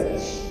ഡിലീറ്റ്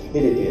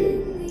ചെയ്തു.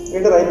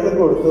 വീണ്ടും റൈറ്റ് ക്ലിക്ക്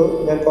കൊടുത്തു.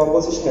 ഞാൻ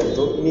കോമ്പോസിഷൻ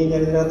എടുത്തു. ഇനി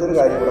ഞാൻ ഇതിനകത്തൊരു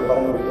കാര്യം കൂടെ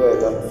പറഞ്ഞു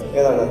കൊടുക്കുക.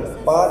 ഏതാണ്?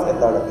 പാർട്ട്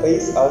എന്താണ്?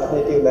 ഫേസ്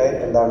ആൾട്ടർനേറ്റീവ് ലൈൻ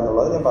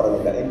എന്താണെന്നുള്ളത് ഞാൻ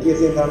പറഞ്ഞില്ല.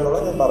 NTSC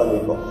എന്താണെന്നുള്ളത് ഞാൻ പറഞ്ഞു.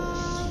 ഇപ്പോൾ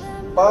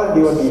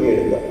PART-1 TV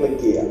എടുക്കുക, ക്ലിക്ക്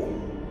ചെയ്യുക.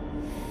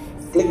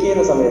 ക്ലിക്ക്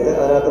ചെയ്യുന്ന സമയത്ത്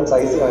അതിനകത്തും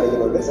സൈസ്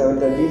കാണിക്കുന്നുണ്ട്.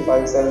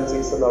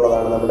 720x576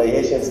 എന്നുള്ളതാണ് നമ്മുടെ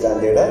ഏഷ്യൻ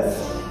സ്റ്റാൻഡേർഡ്.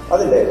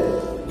 അതിൻ്റെ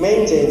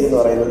മെയിൻ ചേഞ്ച് എന്ന്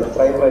പറയുന്നത്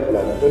ഫ്രെയിം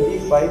റേറ്റിലാണ്.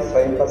 25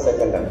 frame per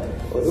സെക്കൻഡാണ്.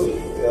 ഒരു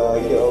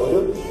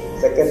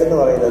സെക്കൻഡ് എന്ന്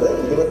പറയുന്നത്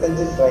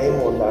 25 ഫ്രെയിം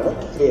കൊണ്ടാണ്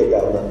ക്രിയേറ്റ്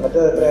ആവുന്നത്.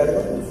 മറ്റേത്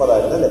എത്രയായിരുന്നു? 30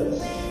 ആയിരുന്നു അല്ലേ?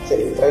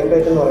 ശരി, ഫ്രെയിം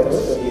റേറ്റ് എന്ന്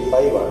പറയുന്നത്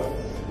 25 ആണ്.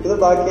 ഇത്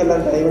ബാക്കിയെല്ലാം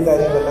ടൈമും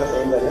കാര്യങ്ങളെല്ലാം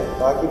സെയിം തന്നെ.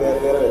 ബാക്കി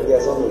വേറെ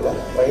വ്യത്യാസമൊന്നുമില്ല.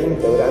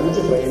 ഫ്രെയിമിൻ്റെ ഒരു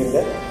 5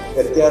 ഫ്രെയിമിൻ്റെ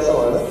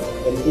വ്യത്യാസമാണ്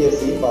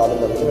NTSC പാലും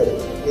തമ്മിൽ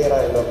വരുന്നത്. ക്ലിയർ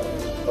ആയല്ലോ?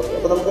 ഓക്കെ,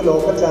 അപ്പോൾ നമുക്ക്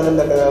ലോക്കൽ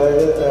ചാനലിലൊക്കെ,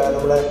 അതായത്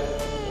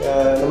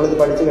നമ്മളിത്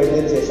പഠിച്ചു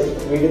കഴിഞ്ഞതിന് ശേഷം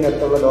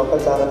വീടിനടുത്തുള്ള ലോക്കൽ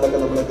ചാനലിലൊക്കെ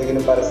നമ്മൾ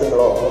എന്തെങ്കിലും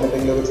പരസ്യങ്ങളോ അങ്ങനെ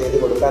എന്തെങ്കിലുമൊക്കെ ചെയ്ത്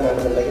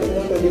കൊടുക്കാനാണെന്നുണ്ടെങ്കിൽ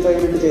നിങ്ങൾ 25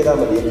 മിനിറ്റ് ചെയ്താൽ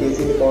മതി.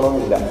 NTSCയിൽ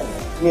പോകണമെന്നില്ല.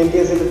 ഇനി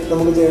NTSCയിൽ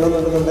നമുക്ക്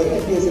ചെയ്യണമെന്നുണ്ടെങ്കിൽ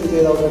NTSCയിൽ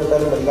ചെയ്ത് അവിടെ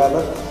എടുത്താലും മതി.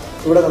 കാരണം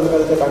ഇവിടെ നമുക്ക്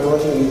അതിൻ്റെ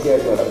കൺവേർഷൻ ഈസി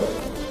ആയിട്ട് നടക്കും.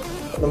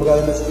 നമുക്ക്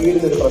അതിൻ്റെ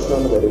സ്പീഡിനൊരു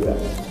പ്രശ്നമൊന്നും വരില്ല.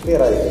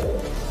 ക്ലിയർ ആയിട്ട്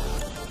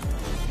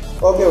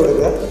ഓക്കെ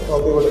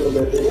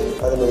കൊടുക്കുമ്പോഴത്തേക്ക്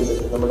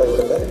അതിനനുസരിച്ച് നമ്മുടെ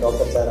ഇവിടുത്തെ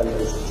ലോക്കൽ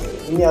ചാനലിനനുസരിച്ച്.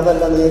 ഇനി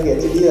അതല്ല, നിങ്ങൾക്ക്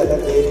HD അല്ല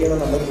ക്രിയേറ്റ്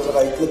ചെയ്യണമെന്നുണ്ടെങ്കിൽ ഇവിടെ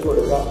റൈറ്റ് ക്ലിക്ക്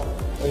കൊടുക്കുക,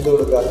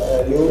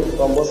 ന്യൂ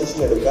കോമ്പോസിഷൻ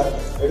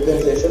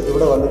എടുത്തതിന് ശേഷം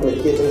ഇവിടെ വന്ന്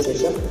ക്ലിക്ക് ചെയ്തതിന്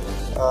ശേഷം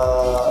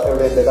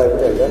ഇവിടെ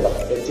ഉണ്ട് കേട്ടോ.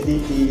 HD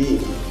TV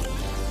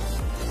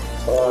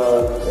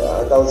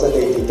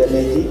 1080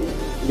 1080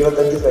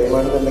 25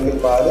 ഫ്രെയിമാണെന്നുണ്ടെങ്കിൽ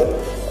പാല്.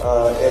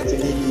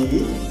 HD TV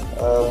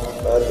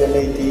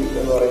 1080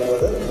 എന്ന്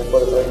പറയുന്നത്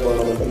 30 ഫ്രെയിം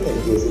വേണമെന്നുണ്ടെങ്കിൽ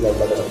NTSC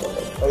അവിടെ കിടക്കുന്നുണ്ട്.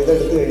 അപ്പോൾ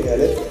ഇതെടുത്തു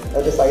കഴിഞ്ഞാൽ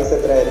അതിൻ്റെ സൈസ്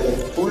എത്രയായിരിക്കും?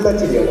 ഫുൾ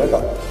HD ആണ് കേട്ടോ.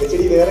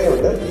 HD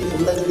വേറെയുണ്ട്. ഈ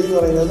ഫുൾ HD എന്ന്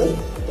പറയുന്നത്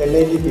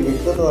 1080p.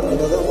 വിഡ്ത്ത് എന്ന്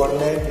പറയുന്നത്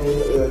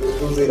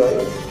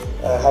 1920,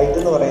 ഹൈറ്റ്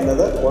എന്ന്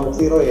പറയുന്നത്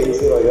 1080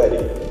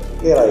 ആയിരിക്കും.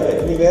 ക്ലിയർ ആയില്ല?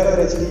 ഇനി വേറെ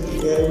ഒരു HD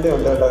ഇവിടെ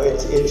ഉണ്ട് കേട്ടോ.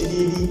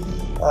 HDD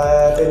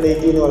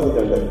 1080 എന്ന്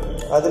പറഞ്ഞിട്ടുണ്ട്.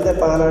 അതിൻ്റെ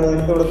പാലാണ്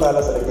ഞാനിപ്പോൾ ഇവിടെ പാല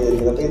സെലക്ട്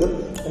ചെയ്തിരിക്കുന്നത്. അപ്പോൾ ഇതും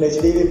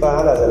HDV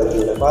പാലാണ് സെലക്ട്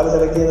ചെയ്യുന്നത്. പാല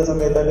സെലക്ട് ചെയ്യുന്ന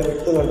സമയത്ത് അതിൻ്റെ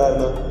വിട്ട്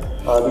കണ്ടായിരുന്നു,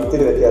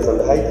 വിത്തിൽ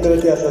വ്യത്യാസമുണ്ട്, ഹൈറ്റിൽ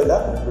വ്യത്യാസമില്ല,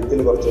 വിത്തിൽ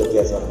കുറച്ച്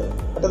വ്യത്യാസമുണ്ട്.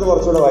 മറ്റത്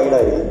കുറച്ചുകൂടെ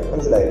വൈഡായിരിക്കും.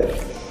 മനസ്സിലായില്ലേ?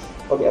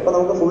 ഓക്കെ, അപ്പോൾ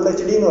നമുക്ക് ഫുൾ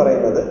HD എന്ന്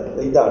പറയുന്നത്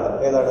ഇതാണ്.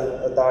 ഏതാണ്?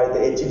 താഴത്തെ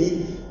HD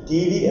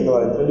TV എന്ന്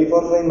പറയുന്നത്.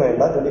 24 ഫ്രെയിം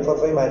വേണ്ട, 24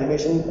 ഫ്രെയിം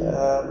ആനിമേഷൻ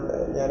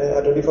ഞാൻ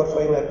 24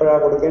 ഫ്രെയിം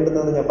എപ്പോഴാണ്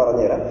കൊടുക്കേണ്ടതെന്ന് ഞാൻ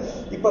പറഞ്ഞുതരാം.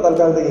 ഇപ്പോൾ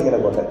തൽക്കാലത്തേക്ക് ഇങ്ങനെ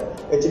പോട്ടെ.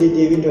 HD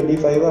TV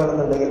 25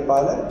 ആണെന്നുണ്ടെങ്കിൽ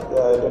പാല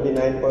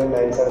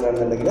 29.97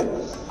 ആണെന്നുണ്ടെങ്കിൽ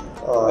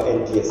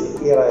NTSC.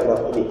 ക്ലിയർ ആയല്ലോ?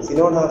 ഇനി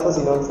xenon half,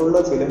 xenon full,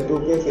 film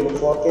 2K, film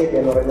 4K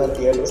എന്ന് പറയുന്ന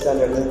തിയേറ്റർ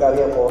സ്റ്റാൻഡേർഡ്. നിങ്ങൾക്ക്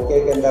അറിയാം 4K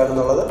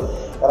എന്താണെന്നുള്ളത്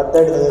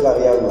കറക്റ്റായിട്ട് നിങ്ങൾക്ക്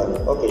അറിയാവുന്നതാണ്.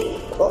 ഓക്കെ,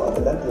 അപ്പോൾ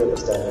അതെല്ലാം തിയേറ്റർ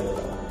സ്റ്റാൻഡേർഡ്.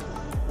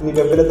 ഇനി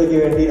വെബിലത്തേക്ക്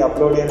വേണ്ടി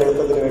അപ്ലോഡ് ചെയ്യാൻ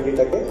എളുപ്പത്തിന്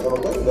വേണ്ടിയിട്ടൊക്കെ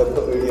നമുക്ക്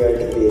വെബ് വീഡിയോ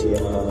ആയിട്ട് ക്രിയേറ്റ്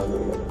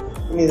ചെയ്യാമെന്നുണ്ടെങ്കിൽ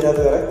ഇനി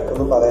ഇതിനകത്ത് വേറെ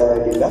ഒന്നും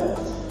പറയാനായിട്ടില്ല.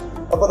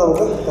 അപ്പോൾ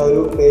നമുക്ക്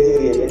ഒരു പേജ്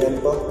ക്രിയേറ്റ് ചെയ്യാം.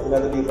 ഞാനിപ്പോൾ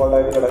ഇതിനകത്ത്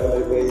ഡീഫോൾട്ടായിട്ട് കിടക്കുന്ന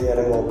ഒരു പേജ്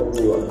ഞാനങ്ങ് ഓപ്പൺ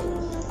ചെയ്യുവാണ്.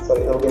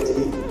 സോറി, നമുക്ക് HD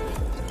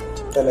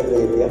തന്നെ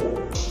ക്രിയേറ്റ് ചെയ്യാം.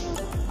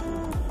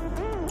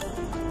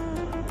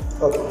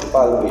 ഓക്കെ,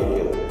 പാൽ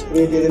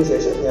ക്രിയേറ്റ് ചെയ്തതിന്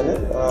ശേഷം ഞാൻ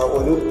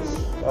 1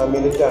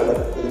 മിനിറ്റാണ്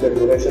ഇതിൻ്റെ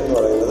ഡ്യൂറേഷൻ എന്ന്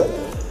പറയുന്നത്.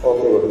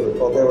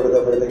 ഓക്കെ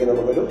കൊടുത്തപ്പോഴത്തേക്ക്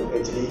നമുക്കൊരു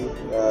HD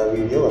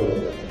വീഡിയോ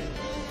വന്നിട്ടുണ്ട്.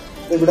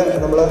 ഇവിടെ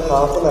നമ്മൾ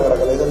ഹാഫ് എന്നാണ്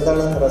കിടക്കുന്നത്.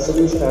 ഇതെന്താണ്?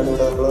 റെസൊല്യൂഷനാണ്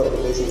ഇവിടെ നമ്മൾ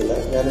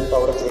ഉദ്ദേശിക്കുന്നത്. ഞാനിപ്പോൾ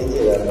അവിടെ ചേഞ്ച്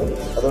ചെയ്തായിരുന്നു,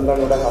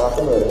 അതുകൊണ്ടാണ് ഇവിടെ ഹാഫ്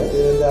എന്ന് വരുന്നത്.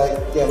 ഇതിൻ്റെ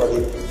ആക്കിയാൽ മതി,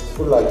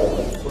 ഫുള്ളാക്കിയാൽ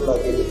മതി.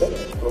 ഫുള്ളാക്കിയിട്ട്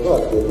നമുക്ക്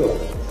വർക്ക് ചെയ്ത് വേണം.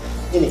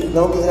 ഇനി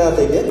നമുക്ക്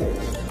ഇതിനകത്തേക്ക്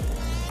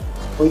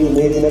ഒരു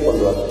ഇമേജിനെ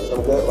കൊണ്ടുവരണം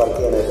നമുക്ക് വർക്ക്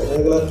ചെയ്യാനായിട്ട്.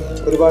 നിങ്ങൾ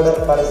ഒരുപാട്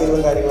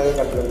പരസ്യങ്ങളും കാര്യങ്ങളൊക്കെ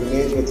കണ്ടിട്ടുണ്ട്.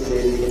 ഇമേജ് വെച്ച്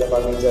ചെയ്തിരിക്കുന്ന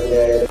ഫർണിച്ചറിൻ്റെ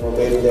ആയാലും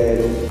മൊബൈലിൻ്റെ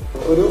ആയാലും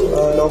ഒരു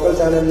ലോക്കൽ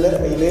ചാനലിൽ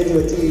ഇമേജ്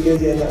വെച്ച് വീഡിയോ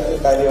ചെയ്യുന്ന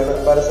കാര്യമാണ്,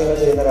 പരസ്യങ്ങൾ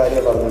ചെയ്യുന്ന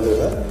കാര്യമാണ്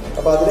പറഞ്ഞുകൊണ്ടിരുന്നത്.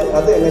 അപ്പോൾ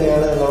അത്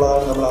എങ്ങനെയാണ്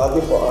എന്നുള്ളതാണ് നമ്മൾ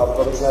ആദ്യം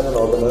പ്രൊഫഷണലായിട്ട്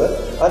നോക്കുന്നത്.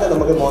 അതിനെ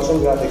നമുക്ക് മോഷൻ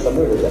ഗ്രാഫിക്സ്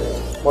എന്ന് വിളിക്കാം.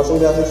 മോഷൻ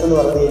ഗ്രാഫിക്സ് എന്ന്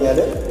പറഞ്ഞു കഴിഞ്ഞാൽ,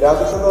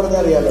 ഗ്രാഫിക്സ് എന്ന്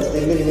പറഞ്ഞാൽ അറിയാമല്ലോ,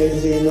 സ്റ്റില്ല് ഇമേജ്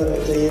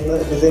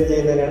ഡിസൈൻ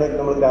ചെയ്യുന്നതിനാണ്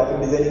നമ്മൾ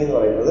ഗ്രാഫിക് ഡിസൈനിങ് എന്ന്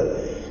പറയുന്നത്.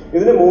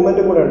 ഇതിന്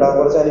മൂവ്മെൻറ്റും കൂടെ ഉണ്ടാകും,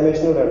 കുറച്ച്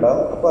അനിമേഷനും കൂടെ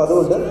ഉണ്ടാകും. അപ്പോൾ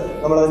അതുകൊണ്ട്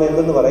നമ്മളതിനെ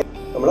എന്തെന്ന് പറയും?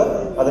 നമ്മൾ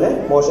അതിനെ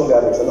മോഷൻ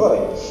ഗ്രാഫിക്സ് എന്ന്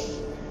പറയും.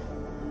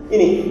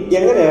 ഇനി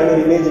എങ്ങനെയാണ്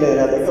ഒരു ഇമേജിനെ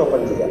ഇതിനകത്തേക്ക്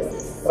ഓപ്പൺ ചെയ്യുക?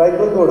 റൈറ്റ്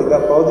ക്ലിക്ക് കൊടുക്കുക,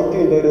 പ്രോജക്റ്റ്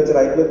വിൻഡോയിൽ വെച്ച്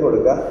റൈറ്റ് ക്ലിക്ക്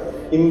കൊടുക്കുക,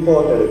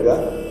 ഇമ്പോർട്ട് എടുക്കുക.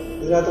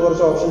 ഇതിനകത്ത്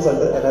കുറച്ച് ഓപ്ഷൻസ്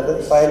ഉണ്ട്. അതിനകത്ത്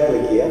ഫയൽ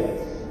ക്ലിക്ക് ചെയ്യുക.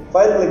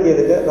 ഫയൽ ക്ലിക്ക്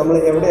ചെയ്തിട്ട് നമ്മൾ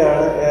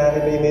എവിടെയാണ്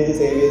ഇപ്പോൾ ഇമേജ്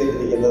സേവ്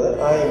ചെയ്തിട്ടിരിക്കുന്നത്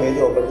ആ ഇമേജ്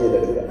ഓപ്പൺ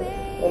ചെയ്തെടുക്കുക.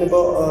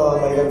 ഞാനിപ്പോൾ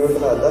മൈ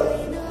കമ്പ്യൂട്ടറിനകത്ത്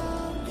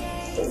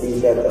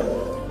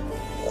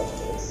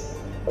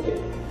ഓക്കെ,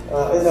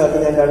 ഇതിനകത്ത്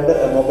ഞാൻ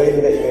 2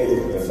 മൊബൈലിൻ്റെ ഇമേജ്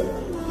ഇട്ടിട്ടുണ്ട്.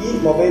 ഈ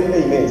മൊബൈലിൻ്റെ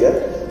ഇമേജ്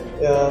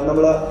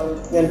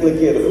ഞാൻ ക്ലിക്ക്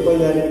ചെയ്തു. ഇപ്പോൾ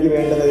എനിക്ക്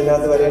വേണ്ടത്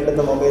ഇതിനകത്ത്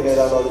വരേണ്ടുന്ന മൊബൈൽ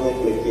ഏതാണോ അത് ഞാൻ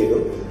ക്ലിക്ക് ചെയ്തു.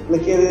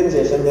 ക്ലിക്ക് ചെയ്തതിന്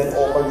ശേഷം ഞാൻ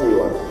ഓപ്പൺ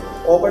ചെയ്യുവാണ്.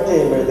 ഓപ്പൺ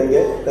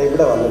ചെയ്യുമ്പോഴത്തേക്ക്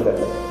ഇവിടെ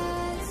വന്നിട്ടുണ്ട്.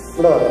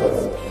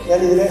 ഞാൻ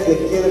ഇതിനെ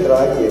ക്ലിക്ക് ചെയ്ത്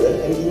ഡ്രാഗ് ചെയ്ത്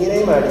എനിക്ക്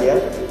ഇങ്ങനെയും ആഡ് ചെയ്യാം,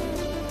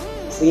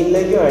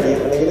 സീനിലേക്കും ആഡ്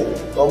ചെയ്യാം, അല്ലെങ്കിൽ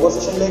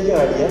കോമ്പോസിഷനിലേക്കും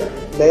ആഡ് ചെയ്യാം,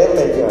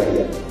 ലെയറിലേക്കും ആഡ്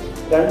ചെയ്യാം.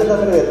 രണ്ടും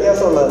തമ്മിൽ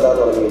വ്യത്യാസമുള്ളത്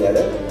എന്താണെന്ന് പറഞ്ഞു കഴിഞ്ഞാൽ,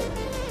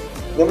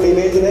 നമ്മൾ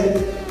ഇമേജിനെ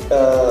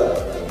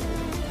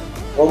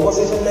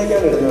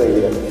കോമ്പോസിഷനിലേക്കാണ്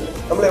ഇടുന്നതെങ്കിൽ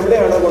നമ്മൾ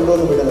എവിടെയാണോ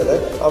കൊണ്ടുവന്ന് വിടുന്നത്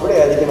അവിടെ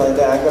ആയിരിക്കും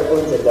അതിൻ്റെ ആങ്കർ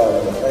പോയിന്റ് സെറ്റ്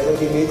ആകുന്നത്. അതായത്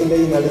ഒരു ഇമേജിൻ്റെ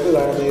ഈ നടുക്ക്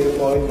കാണുന്ന ഈ ഒരു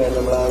പോയിന്റാണ്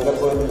നമ്മൾ ആങ്കർ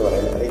പോയിന്റ് എന്ന്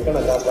പറയുന്നത്.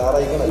 ഐക്കണല്ല, സ്റ്റാർ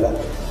ഐക്കണല്ല,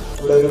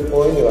 ഇവിടെ ഒരു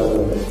പോയിന്റ്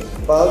കാണുന്നുണ്ട്.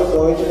 അപ്പോൾ ആ ഒരു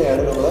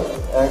പോയിന്റിനെയാണ് നമ്മൾ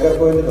ആങ്കർ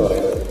പോയിന്റ് എന്ന്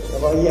പറയുന്നത്.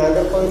 അപ്പോൾ ഈ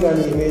ആങ്കർ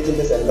പോയിന്റാണ്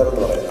ഇമേജിൻ്റെ സെൻറ്റർ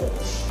എന്ന് പറയുന്നത്.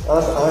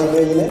 ആ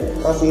ഇമേജിനെ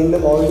ആ സീനിൽ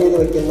ഹോൾഡ് ചെയ്ത്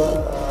വെക്കുന്ന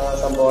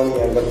സംഭവമാണ് ഈ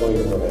ആങ്കർ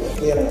പോയിന്റ് എന്ന് പറയുന്നത്.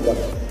 ക്ലിയർ ആയില്ല?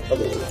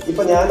 ഓക്കെ,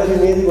 ഇപ്പോൾ ഞാനൊരു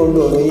ഇമേജ്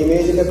കൊണ്ടുവന്നു. ഈ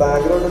ഇമേജിൻ്റെ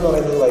ബാക്ക്ഗ്രൗണ്ട് എന്ന്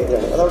പറയുന്നത്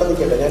വൈറ്റാണ്. അതവിടെ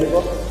നിൽക്കട്ടെ.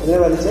 ഞാനിപ്പോൾ ഇതിനെ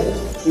വലിച്ച്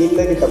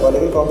സീനിലേക്ക് ഇട്ടപ്പോൾ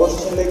അല്ലെങ്കിൽ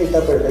കോമ്പോസിഷനിലേക്ക്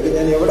ഇട്ടപ്പോഴത്തേക്ക്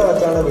ഞാൻ എവിടെ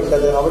വെച്ചാണ്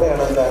വിട്ടത്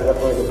അവിടെയാണ് അതിൻ്റെ ആങ്കർ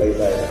പോയിന്റ്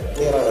പ്ലേസ് ആയത്.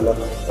 ക്ലിയർ ആണല്ലോ?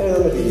 ഞാൻ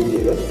ഇതൊന്ന് ഡിലീറ്റ്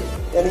ചെയ്തു.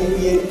 ഞാൻ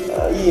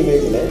ഈ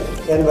ഇമേജിനെ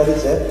ഞാൻ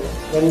വലിച്ച്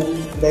ഞാൻ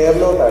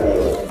ലെയറിലോട്ട് ആഡ്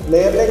ചെയ്യുക.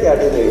 ലെയറിലേക്ക്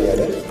ആഡ് ചെയ്ത്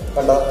കഴിഞ്ഞാൽ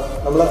കണ്ടോ,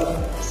 നമ്മൾ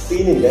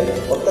സീനിൻ്റെ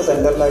ഒറ്റ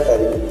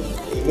സെൻറ്ററിലായിട്ടായിരിക്കും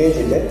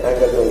ഇമേജിൻ്റെ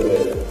ആങ്കർ പോയിന്റ്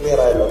വരുന്നത്.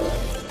 ക്ലിയർ ആയല്ലോ?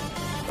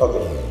 ഓക്കെ,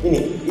 ഇനി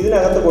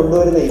ഇതിനകത്ത്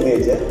കൊണ്ടുവരുന്ന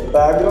ഇമേജ്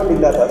ബാക്ക്ഗ്രൗണ്ട്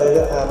ഇല്ലാത്ത,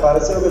 അതായത്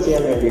പരസ്യമൊക്കെ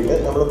ചെയ്യാൻ വേണ്ടിയിട്ട്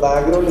നമ്മൾ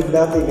ബാക്ക്ഗ്രൗണ്ട്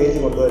ഇല്ലാത്ത ഇമേജ്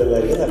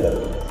കൊണ്ടുവരുന്നതായിരിക്കും നല്ലത്.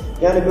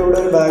 ഞാനിപ്പോൾ ഇവിടെ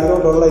ഒരു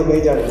ബാക്ക്ഗ്രൗണ്ട് ഉള്ള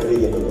ഇമേജാണ്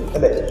ഇട്ടിരിക്കുന്നത്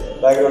അല്ലേ?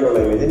 ബാക്ക്ഗ്രൗണ്ട് ഉള്ള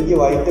ഇമേജ് എനിക്ക്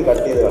വൈറ്റ്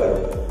കട്ട് ചെയ്ത്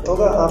കളയാം.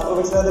 നമുക്ക് ആഫ്റ്റർ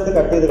എഫക്ട്സിനകത്തിട്ട്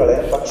കട്ട് ചെയ്ത്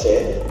കളയാം. പക്ഷേ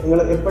നിങ്ങൾ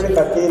എപ്പോഴും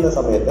കട്ട് ചെയ്യുന്ന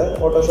സമയത്ത്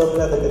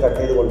ഫോട്ടോഷോപ്പിനകത്തിട്ട് കട്ട്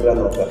ചെയ്ത് കൊണ്ടുവരാൻ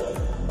നോക്കുക.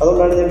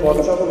 അതുകൊണ്ടാണ് ഞാൻ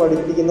ഫോട്ടോഷോപ്പ്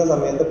പഠിപ്പിക്കുന്ന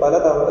സമയത്ത് പല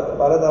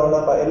തവണ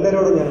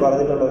എല്ലാവരോടും ഞാൻ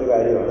പറഞ്ഞിട്ടുള്ള ഒരു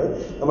കാര്യമാണ്,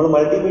 നമ്മൾ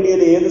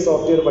മൾട്ടിമീഡിയയിൽ ഏത്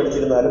സോഫ്റ്റ്വെയർ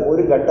പഠിച്ചിരുന്നാലും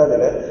ഒരു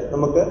ഘട്ടത്തിൽ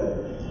നമുക്ക്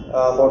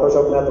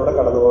ഫോട്ടോഷോപ്പിനകത്തൂടെ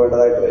കടന്നു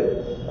പോകേണ്ടതായിട്ട് വരും.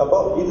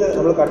 അപ്പോൾ ഇത്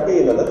നമ്മൾ കട്ട്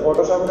ചെയ്യുന്നത്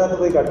ഫോട്ടോഷോപ്പിനകത്ത്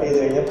പോയി കട്ട് ചെയ്ത്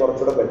കഴിഞ്ഞാൽ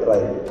കുറച്ചുകൂടെ ബെറ്റർ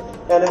ആയിരിക്കും.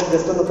 ഞാൻ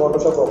ജസ്റ്റ് ഒന്ന്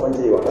ഫോട്ടോഷോപ്പ് ഓപ്പൺ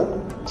ചെയ്യുവാണ്.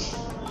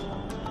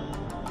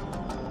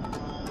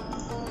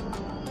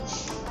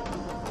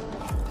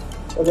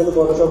 ഒന്ന്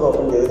ഫോട്ടോഷോപ്പ്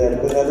ഓപ്പൺ ചെയ്ത്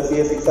ഞാനിപ്പോൾ ഇതിനകത്ത്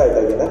CS6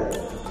 ആയിട്ടാണ്.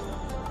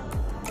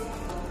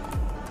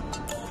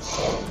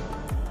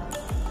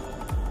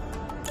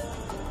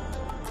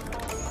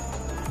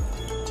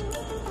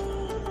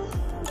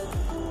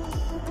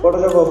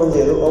 ഫോട്ടോഷോപ്പ് ഓപ്പൺ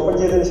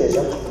ചെയ്തതിന്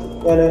ശേഷം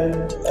ഞാൻ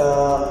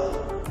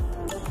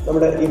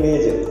നമ്മുടെ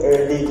ഇമേജ്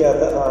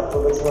ഡിക്കകത്ത് ആർട്ട്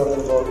എഫക്ട്സ് എന്ന്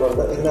പറഞ്ഞൊരു ഫോൾഡർ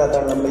ഉണ്ട്.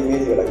 ഇതിനകത്താണ് നമ്മുടെ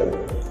ഇമേജ് കിടക്കുന്നത്.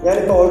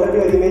 ഞാനിപ്പോൾ ഓൾറെഡി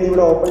ഒരു ഇമേജ്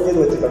ഇവിടെ ഓപ്പൺ ചെയ്ത്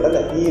വെച്ചിട്ടുണ്ട്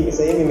അല്ലേ, ഈ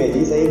സെയിം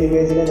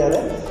ഇമേജിനെ ഞാൻ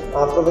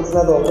ആഫ്റ്റർ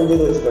എഫക്ട്സിനകത്ത് ഓപ്പൺ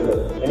ചെയ്ത് വെച്ചിട്ടുണ്ട്.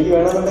 എനിക്ക്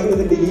വേണമെന്നുണ്ടെങ്കിൽ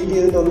ഇത് ഡിലീറ്റ്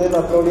ചെയ്തിട്ട് ഒന്നേന്ന്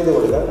അപ്ലോഡ് ചെയ്ത്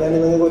കൊടുക്കാം. ഞാൻ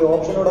നിങ്ങൾക്ക് ഒരു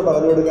ഓപ്ഷനോടെ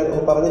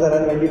പറഞ്ഞു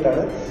തരാൻ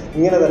വേണ്ടിയിട്ടാണ്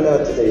ഇങ്ങനെ തന്നെ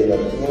വെച്ച്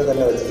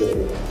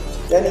ചെയ്യുന്നത്.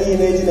 ഞാൻ ഈ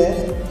ഇമേജിനെ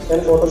ഞാൻ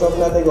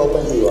ഫോട്ടോഷോപ്പിനകത്തേക്ക്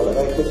ഓപ്പൺ ചെയ്യുവാണ്.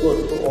 റൈറ്റ് ക്ലിക്ക്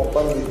കൊടുത്ത്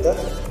ഓപ്പൺ വിത്ത്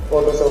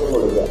ഫോട്ടോഷോപ്പ്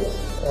കൊടുക്കുക.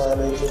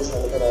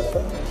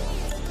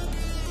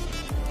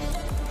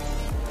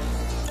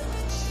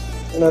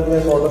 ഇതിനകത്ത്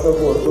ഞാൻ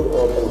ഫോട്ടോഷോപ്പ് കൊടുത്തു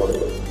ഓപ്പൺ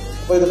കൊടുക്കും.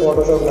 അപ്പോൾ ഇത്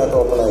ഫോട്ടോഷോപ്പിനകത്ത്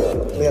ഓപ്പൺ ആയി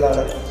വന്നു. ക്ലിയർ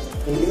ആണ്.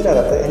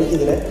 ഇതിനകത്ത്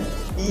എനിക്കിതിനെ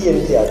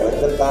PNG ആക്കണം.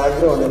 ഇതിൻ്റെ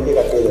ബാക്ക്ഗ്രൗണ്ട് എനിക്ക്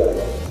കട്ട് ചെയ്ത്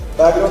കളയാം.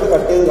 ബാക്ക്ഗ്രൗണ്ട്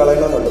കട്ട് ചെയ്ത്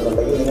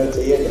കളയണമെന്നുണ്ടെന്നുണ്ടെങ്കിൽ നിങ്ങൾ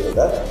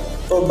ചെയ്യേണ്ടത്,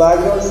 ഇപ്പോൾ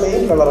ബാക്ക്ഗ്രൗണ്ട്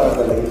സെയിം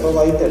കളറാണെന്നുണ്ടെങ്കിൽ, ഇപ്പോൾ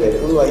വൈറ്റ് അല്ലേ,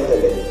 ഫുൾ വൈറ്റ്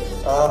അല്ലേ,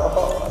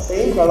 അപ്പോൾ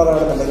സെയിം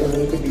കളറാണെന്നുണ്ടെങ്കിൽ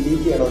നിങ്ങൾക്ക്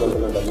ഡിലീറ്റ്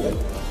ചെയ്യണമെന്നുണ്ടെന്നുണ്ടെങ്കിൽ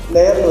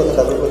ലെയറിൽ വന്ന്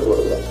ഡബിൾ ക്ലിക്ക്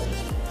കൊടുക്കുക.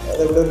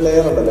 ഇവിടെ ഒരു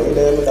ലെയർ ഉണ്ടല്ലോ, ഈ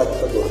ലെയറിൽ ഡബിൾ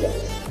ക്ലിക്ക് കൊടുക്കുക.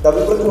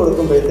 ഡബിൾ ക്ലിക്ക്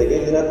കൊടുക്കുമ്പോഴത്തേക്ക്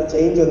ഇതിനകത്ത്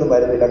ചേഞ്ച് ഒന്നും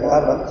വരുന്നില്ല.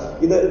 കാരണം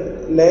ഇത്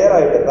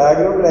ലെയറായിട്ട്,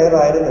 ബാക്ക്ഗ്രൗണ്ട് ലെയർ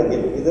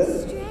ആയിരുന്നെങ്കിൽ ഇത്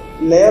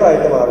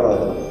ലെയറായിട്ട്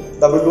മാറണമായിരുന്നു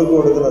ഡബിൾ ക്ലിക്ക്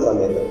കൊടുക്കുന്ന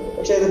സമയത്ത്.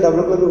 പക്ഷേ ഇത് ഡബിൾ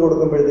ക്ലിക്ക്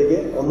കൊടുക്കുമ്പോഴത്തേക്ക്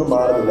ഒന്നും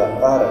മാറുന്നില്ല.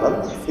 കാരണം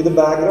ഇത്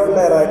ബാക്ക്ഗ്രൗണ്ട്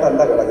ലെയർ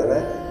ആയിട്ടല്ല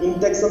കിടക്കുന്നത്,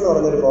 ഇൻഡെക്സ് എന്ന്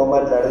പറഞ്ഞൊരു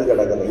ഫോർമാറ്റിലാണ് ഇത്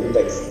കിടക്കുന്നത്.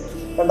 Index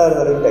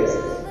കണ്ടായിരുന്നല്ലോ, index.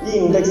 ഈ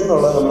ഇൻഡെക്സ്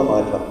എന്നുള്ളത് നമ്മൾ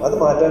മാറ്റണം. അത്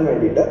മാറ്റാൻ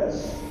വേണ്ടിയിട്ട്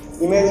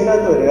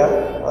ഇമേജിനകത്ത് വരിക,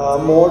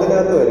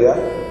 മോഡിനകത്ത് വരിക.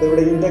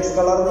 ഇവിടെ ഇൻഡെക്സ്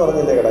കളർ എന്ന്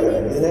പറഞ്ഞില്ലേ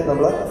കിടക്കുന്നത്, ഇതിനെ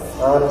നമ്മൾ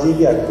RGB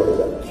ആക്കി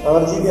കൊടുക്കുക.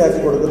 RGB ആക്കി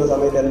കൊടുക്കുന്ന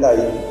സമയത്ത്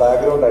എന്തായി,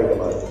 ബാക്ക്ഗ്രൗണ്ട് ആയിട്ട്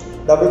മാറി.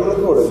 ഡബിൾ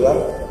ക്ലിക്ക് കൊടുക്കുക,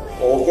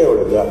 ഓക്കെ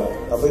കൊടുക്കുക.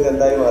 അപ്പോൾ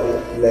ഇതെന്തായി മാറി,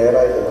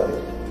 ലെയറായിട്ട് മാറി.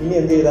 ഇനി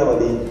എന്ത് ചെയ്താൽ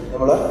മതി,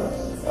 നമ്മൾ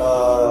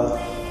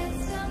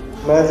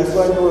മാജിക്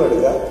വാൻ ടൂൾ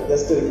എടുക്കുക,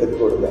 ജസ്റ്റ് ഒരു ക്ലിക്ക്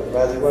കൊടുക്കുക.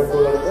 മാജിക് വാൻ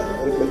ടൂൾ എടുത്ത്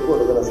ഒരു ക്ലിക്ക്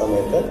കൊടുക്കുന്ന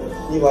സമയത്ത്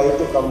ഈ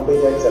വൈറ്റ്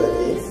കംപ്ലീറ്റ് ആയിട്ട്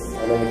സെലക്ട് ചെയ്യും.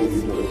 അങ്ങനെ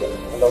ഡിലീറ്റ് കൊടുക്കുക.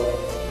 കേട്ടോ,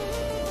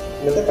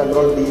 എന്നിട്ട്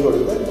Ctrl D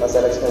കൊടുത്ത് ആ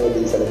സെലക്ഷൻ അങ്ങ്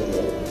ഡീസെലക്ട്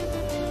ചെയ്യണം.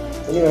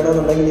 ഇനി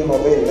വേണമെന്നുണ്ടെങ്കിൽ ഈ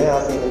മൊബൈലിനെ ആ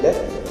സീനിൻ്റെ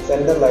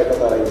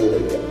സെൻറ്ററിലായിട്ടൊന്ന് അറേഞ്ച് ചെയ്ത്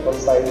വയ്ക്കുക. അപ്പം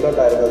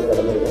സൈഡിലോട്ടായിരുന്നു അത്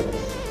കിടന്നിരുന്നത്.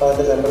 അപ്പോൾ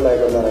അതിൻ്റെ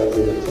സെൻറ്ററിലായിട്ടൊന്ന് അറേഞ്ച്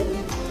ചെയ്ത് വെച്ച്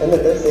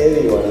എന്നിട്ട് സേവ്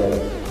ചെയ്യുവാണ് ഞാൻ.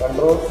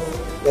 Ctrl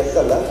S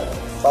അല്ല,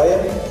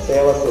 സ്വയം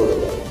സേവ് അസ്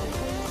കൊടുക്കുക.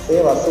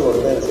 സേവ് അസ്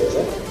കൊടുത്തതിന്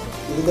ശേഷം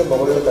ഇതിൻ്റെ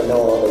മുകളിൽ തന്നെ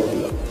ഓവർറൈറ്റ്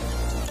ചെയ്യുക.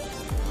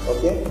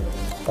 ഓക്കെ,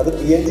 അത്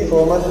PNG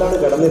ഫോർമാറ്റിലാണ്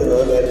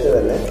കിടന്നിരുന്നത് നേരത്തെ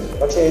തന്നെ.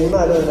 പക്ഷേ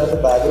എന്നാലും അതിനകത്ത്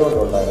ബാക്ക്ഗ്രൗണ്ട്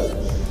ഉണ്ടായിരുന്നു.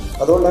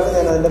 അതുകൊണ്ടാണ്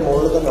ഞാൻ അതിൻ്റെ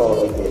മുകളിൽ തന്നെ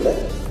ഓവർറൈറ്റ് ചെയ്തത്.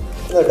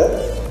 എന്നിട്ട്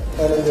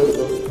ഞാൻ എന്ത്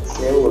കൊടുത്തു,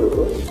 സേവ്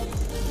കൊടുത്തു,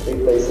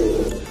 റീപ്ലേസ്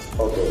ചെയ്തു.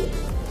 ഓക്കെ,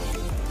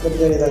 എന്നിട്ട്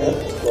ഞാൻ ഇതങ്ങ്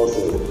ക്ലോസ്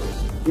ചെയ്തു.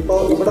 ഇപ്പോൾ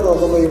ഇവിടെ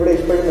നോക്കുമ്പോൾ ഇവിടെ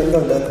ഇപ്പോഴും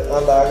എന്തുണ്ട്, ആ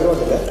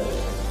ബാക്ക്ഗ്രൗണ്ടിൽ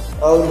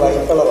ആ ഒരു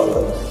വൈറ്റ്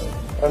കളറുണ്ട്.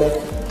 ആണ്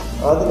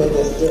അതിന്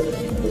ജസ്റ്റ്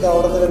ഇത്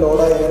അവിടെ തന്നെ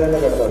ലോഡായി എങ്ങനെ തന്നെ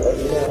കിടന്നുണ്ട്.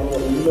 ഇതിനെ നമ്മൾ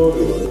റീലോഡ്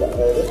ചെയ്ത് കൊടുക്കുക.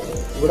 അതായത്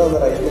ഇവിടെ ഒന്ന്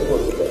റൈറ്റ് ക്ലിക്ക്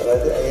കൊടുത്തിട്ട്,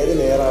 അതായത് ഏത്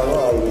ലെയറാണോ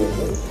ആ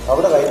ഇമേജ്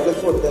അവിടെ റൈറ്റ്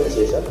ക്ലിക്ക് കൊടുത്തതിന്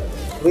ശേഷം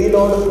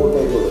റീലോഡ്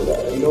ഫുട്ടേജ് കൊടുക്കുക.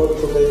 റീലോഡ്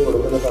ഫുട്ടേജ്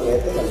കൊടുക്കുന്ന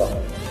സമയത്ത് കണ്ടോ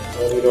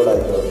റീലോഡ്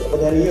ആയിക്കോളും. അപ്പോൾ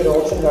ഞാൻ ഈ ഒരു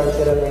ഓപ്ഷൻ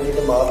കാണിച്ചു തരാൻ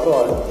വേണ്ടിയിട്ട്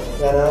മാത്രമാണ്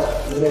ഞാൻ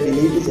ഇതിനെ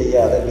ഡിലീറ്റ്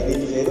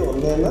ചെയ്ത്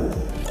ഒന്നേന്ന്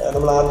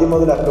നമ്മൾ ആദ്യം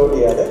മുതൽ അപ്ലോഡ്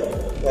ചെയ്യാതെ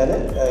ഞാൻ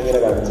ഇങ്ങനെ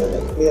കാണിച്ചു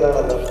തരാം. ക്ലിയർ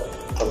ആണല്ലോ?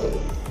 ഓക്കെ,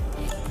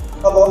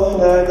 അപ്പോൾ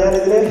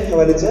ഞാനിതിനെ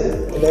വലിച്ച്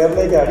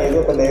ലെയറിലേക്ക് ആഡ് ചെയ്തു.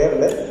 അപ്പോൾ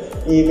ലെയറിൽ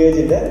ഈ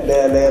ഇമേജിൻ്റെ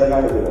ലെയർ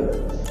കാണിക്കുന്നുണ്ട്.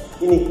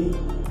 ഇനി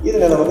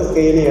ഇതിനെ നമുക്ക്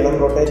സ്കെയിൽ ചെയ്യണം,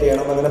 റൊട്ടേറ്റ്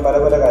ചെയ്യണം, അങ്ങനെ പല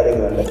പല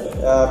കാര്യങ്ങളുണ്ട്.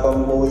 അപ്പം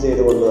മൂവ്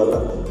ചെയ്ത്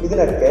കൊണ്ടുവരണം.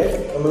 ഇതിനൊക്കെ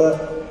നമ്മൾ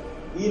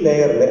ഈ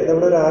ലെയറിൽ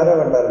നമ്മുടെ ഒരു ആരോ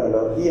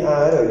കണ്ടായിരുന്നല്ലോ, ഈ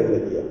ആരോയിൽ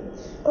ക്ലിക്ക് ചെയ്യാം.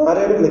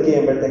 ആരോയിൽ ക്ലിക്ക്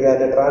ചെയ്യുമ്പോഴത്തേക്ക്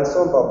അതിൻ്റെ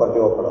ട്രാൻസ്ഫോം പ്രോപ്പർട്ടി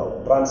ഓപ്പൺ ആവും.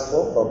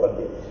 ട്രാൻസ്ഫോം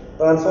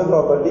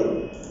പ്രോപ്പർട്ടി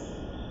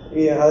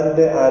ഈ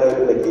അതിൻ്റെ ആരോയിൽ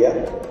ക്ലിക്ക് ചെയ്യാം.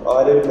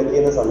 ആരോയിൽ ക്ലിക്ക്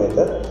ചെയ്യുന്ന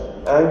സമയത്ത്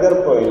anchor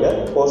point,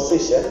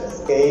 position,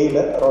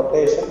 scale,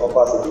 rotation,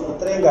 opacity,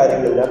 ഇത്രയും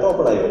കാര്യങ്ങൾ ഇതിനകത്ത്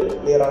ഓപ്പൺ ആയി വരും.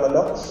 ക്ലിയർ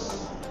ആണല്ലോ?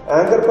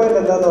 ആങ്കർ പോയിന്റ്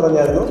എന്താണെന്ന്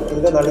പറഞ്ഞായിരുന്നു,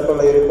 ഇതിൻ്റെ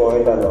നടുക്കുള്ള ഒരു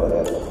പോയിന്റാണെന്ന്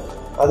പറഞ്ഞായിരുന്നു.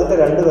 അതിൻ്റെ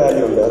രണ്ട്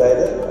വാല്യൂ ഉണ്ട്.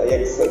 അതായത്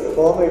എക്സ്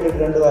ഫോം ഇട്ടിട്ട്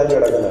രണ്ട് വാല്യൂ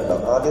കിടക്കുന്നുണ്ടോ,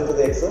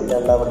 ആദ്യത്തത് എക്സ്,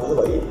 രണ്ടാമത്തത്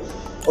വൈ.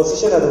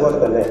 പൊസിഷൻ അതുപോലെ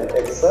തന്നെ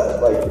എക്സ്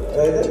വൈ.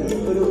 അതായത് ഈ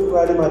ഒരു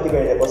വാല്യൂ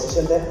മാറ്റിക്കഴിഞ്ഞാൽ,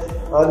 പൊസിഷൻ്റെ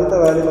ആദ്യത്തെ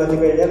വാല്യൂ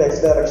മാറ്റിക്കഴിഞ്ഞാൽ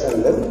എക്സ്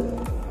ഡയറക്ഷനിലും,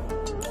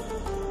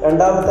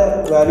 രണ്ടാമത്തെ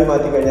വാല്യൂ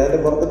മാറ്റിക്കഴിഞ്ഞാൽ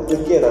അതിൻ്റെ പുറത്ത്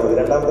ക്ലിക്ക് ചെയ്താൽ മതി.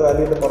 രണ്ടാമത്തെ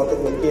വാല്യൂവിൻ്റെ പുറത്ത്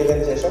ക്ലിക്ക്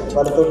ചെയ്തതിന് ശേഷം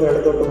വലത്തോട്ടും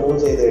ഇടത്തോട്ട് മൂവ്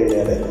ചെയ്ത്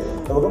കഴിഞ്ഞാൽ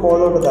നമുക്ക്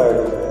മുകളിലോട്ട്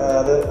താഴോട്ടും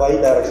അത് വൈ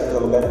ഡയറക്ഷനിൽ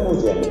നമുക്ക് അതിനെ മൂവ്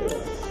ചെയ്യാൻ പറ്റും.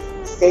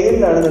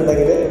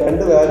 സ്കെയിലിലാണെന്നുണ്ടെങ്കിൽ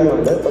രണ്ട് വാല്യൂ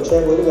ഉണ്ട്, പക്ഷേ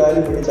ഒരു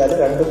വാല്യൂ പിടിച്ചാൽ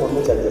രണ്ടും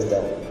ഒന്നിച്ച് അഡ്ജസ്റ്റ്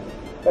ആവും.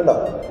 കണ്ടോ?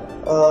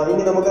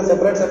 ഇനി നമുക്ക്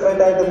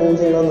സെപ്പറേറ്റ് ആയിട്ട് മൂവ്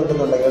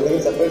ചെയ്യണമെന്നുണ്ടെന്നുണ്ടെങ്കിൽ,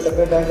 അല്ലെങ്കിൽ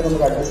സെപ്പറേറ്റ് ആയിട്ട്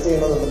നമുക്ക് അഡ്ജസ്റ്റ്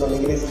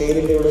ചെയ്യണമെന്നുണ്ടെന്നുണ്ടെങ്കിൽ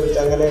സ്കെയിലിൻ്റെ ഇവിടെ ഒരു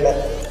ചങ്ങലയുടെ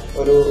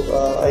ഒരു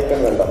ഐക്കൺ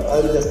കണ്ടോ,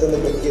 അതിൽ ജസ്റ്റ് ഒന്ന്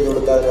ക്ലിക്ക് ചെയ്ത്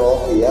കൊടുക്കുക, അതിന്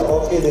ഓഫ് ചെയ്യുക.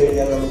 ഓഫ് ചെയ്ത്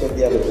കഴിഞ്ഞാൽ നമുക്ക് എന്ത്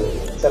ചെയ്യാൻ പറ്റും,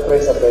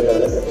 സെപ്പറേറ്റ്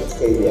അതിനെ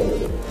സ്കെയിൽ ചെയ്യാൻ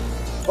പറ്റും.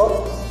 അപ്പോൾ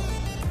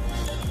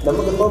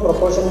നമുക്കിപ്പോൾ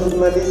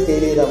പ്രൊപ്പോർഷണലി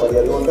സ്കെയിൽ ചെയ്താൽ മതി.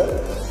 അതുകൊണ്ട്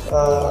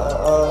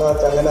ആ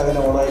ചങ്ങല അങ്ങനെ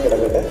ഓണായി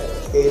കിടക്കട്ടെ.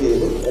 സ്കെയിൽ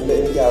ചെയ്തു,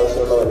 എനിക്ക്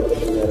ആവശ്യമുള്ള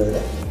വലിപ്പത്തിൽ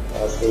ഞാനതിനെ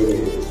സ്കെയിൽ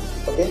ചെയ്തു.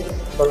 ഓക്കെ,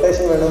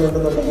 റൊട്ടേഷൻ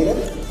വേണമെന്നുണ്ടെന്നുണ്ടെങ്കിൽ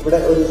ഇവിടെ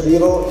ഒരു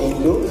 0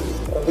 ഇൻറ്റു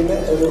പിന്നെ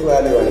ഒരു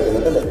വാല്യൂ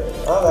കാണിക്കുന്നുണ്ട് അല്ലേ.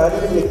 ആ വാല്യൂ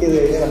ക്ലിക്ക് ചെയ്ത്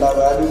കഴിഞ്ഞാൽ കണ്ട ആ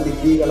വാല്യൂ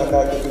ഡിഗ്രി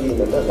കണക്കാക്കി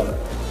തിരിയുന്നുണ്ട് കേട്ടോ.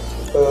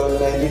 ഇപ്പോൾ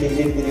 90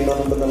 ഡിഗ്രി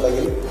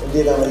തിരിയണമെന്നുണ്ടെന്നുണ്ടെങ്കിൽ എന്ത്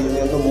ചെയ്താൽ മതി,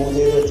 ഇതിനെ ഒന്ന് മൂവ്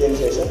ചെയ്ത് വെച്ചതിന്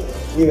ശേഷം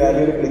ഈ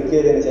വാല്യൂവിൽ ക്ലിക്ക്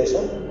ചെയ്തതിന്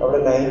ശേഷം അവിടെ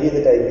 90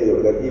 എന്ന് ടൈപ്പ് ചെയ്ത്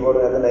കൊടുക്കുക.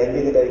 കീബോർഡിനകത്ത് 90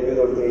 എന്ന് ടൈപ്പ്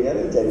ചെയ്ത് കൊടുത്തു കഴിഞ്ഞാൽ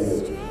ചരിഞ്ഞ്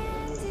വരും.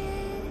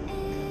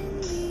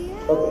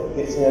 ഓക്കെ,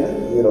 തിരിച്ച് ഞാൻ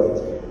 0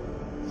 വെച്ചു.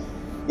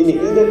 ഇനി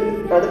ഇതിൻ്റെ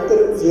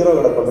അടുത്തൊരു 0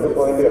 കിടപ്പുണ്ട്, ഒരു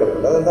പോയിന്റ്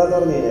കിടപ്പുണ്ട്. അതെന്താണെന്ന്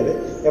പറഞ്ഞു കഴിഞ്ഞാൽ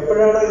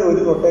എപ്പോഴാണോ ഇത്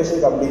ഒരു റൊട്ടേഷൻ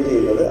കംപ്ലീറ്റ്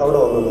ചെയ്യുന്നത് അവിടെ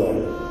ഒന്നൊന്ന്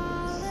കാണിക്കും.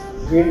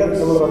 വീണ്ടും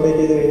നമ്മൾ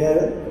റൊട്ടേറ്റ് ചെയ്ത് കഴിഞ്ഞാൽ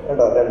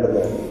കണ്ടോ 2 എന്ന്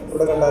കാണിക്കും.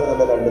 ഇവിടെ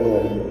കണ്ടായിരുന്നല്ലോ 2 എന്ന്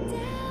കാണിക്കും.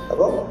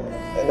 അപ്പോൾ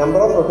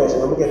നമ്പർ ഓഫ് റൊട്ടേഷൻ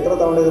നമുക്ക് എത്ര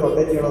തവണ ഇത്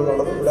റൊട്ടേറ്റ്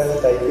ചെയ്യണമെന്നുള്ളത് ഇവിടെ അങ്ങ്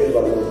ടൈപ്പ് ചെയ്ത്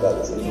പറഞ്ഞു കൊടുത്താൽ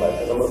മതി.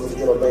 സിമ്പിളായിട്ട് നമ്മൾ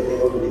പിടിച്ച് റൊട്ടേറ്റ്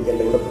ചെയ്തുകൊണ്ടിരിക്കേണ്ട,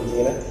 ഇവിടെ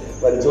പിടിച്ചിങ്ങനെ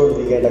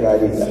വലിച്ചുകൊണ്ടിരിക്കേണ്ട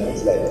കാര്യമില്ല.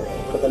 മനസ്സിലായില്ലേ?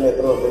 ഇവിടെ തന്നെ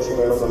എത്ര റൊട്ടേഷൻ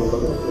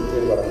വേണമെന്നുള്ളത് ക്ലിക്ക്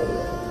ചെയ്ത് പറഞ്ഞു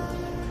കൊടുക്കാം.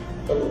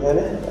 അപ്പം ഞാൻ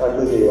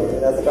അൺഡു ചെയ്യുവാണ്.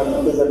 അതിനകത്ത്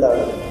കൺട്രോൾ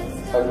റിസൾട്ടാണ്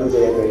അൺഡു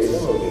ചെയ്യാൻ കഴിയുന്ന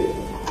നോക്കി ചെയ്യും.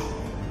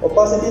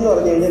 ഒപ്പാസിറ്റി എന്ന്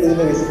പറഞ്ഞു കഴിഞ്ഞാൽ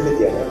ഇതിൻ്റെ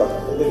വിസിബിലിറ്റിയാണ് കേട്ടോ.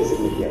 ഇതിൻ്റെ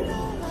വിസിബിലിറ്റിയാണ്.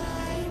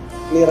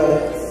 ക്ലിയർ ആണ്?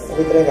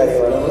 അപ്പോൾ ഇത്രയും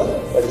കാര്യങ്ങളാണ് നമ്മൾ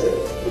പഠിച്ചത്.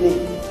 ഇനി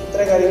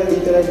ഇത്രയും കാര്യങ്ങൾ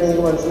ഡീറ്റെയിൽ ആയിട്ട്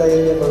നിങ്ങൾക്ക് മനസ്സിലായി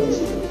എന്ന് ഞാൻ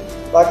പ്രതീക്ഷിക്കും.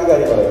 ബാക്കി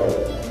കാര്യം പറയാം.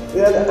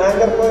 ഇതിനകത്ത്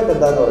ആങ്കർ പോയിന്റ്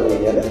എന്താണെന്ന് പറഞ്ഞു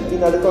കഴിഞ്ഞാൽ ഈ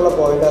നടുക്കുള്ള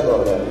പോയിന്റാന്ന്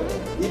പറഞ്ഞാൽ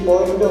ഈ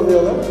പോയിന്റിൻ്റെ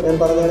ഉപയോഗം ഞാൻ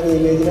പറഞ്ഞാൽ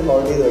ഇമേജിനെ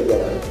ഹോൾഡ് ചെയ്ത്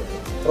വയ്ക്കാനാണ്.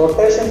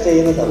 റൊട്ടേഷൻ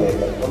ചെയ്യുന്ന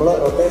സമയത്ത് നമ്മൾ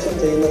റൊട്ടേഷൻ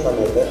ചെയ്യുന്ന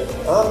സമയത്ത്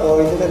ആ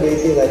പോയിന്റിനെ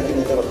ബേസ് ചെയ്തായിരിക്കും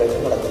ഇതിൻ്റെ റൊട്ടേഷൻ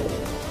നടക്കുന്നത്.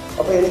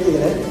 അപ്പോൾ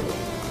എനിക്കിതിനെ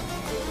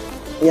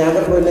ഈ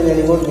ആങ്കർ പോയിന്റിനെ ഞാൻ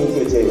ഇങ്ങോട്ട് നീക്കി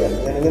വെച്ച് കഴിഞ്ഞാൽ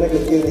ഞാൻ ഇങ്ങനെ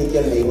ക്ലിക്ക് ചെയ്ത്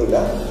നീക്കിയാൽ നീങ്ങില്ല.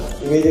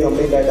 ഇമേജ്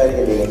കംപ്ലീറ്റ്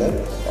ആയിട്ടായിരിക്കും നീങ്ങുന്നത്.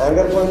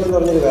 ആങ്കർ പോയിന്റ് എന്ന്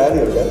പറഞ്ഞൊരു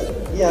വാല്യൂ ഉണ്ട്.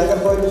 ഈ ആങ്കർ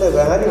പോയിന്റിൻ്റെ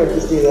വാല്യൂ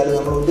അഡ്ജസ്റ്റ് ചെയ്താൽ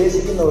നമ്മൾ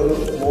ഉദ്ദേശിക്കുന്ന ഒരു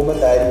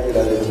മൂവ്മെൻറ്റ് ആയിരിക്കും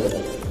ഇടാൻ വരുന്നത്.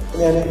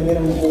 ഞാൻ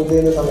ഇങ്ങനെ മൂവ്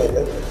ചെയ്യുന്ന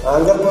സമയത്ത്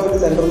ആങ്കർ പോയിന്റ്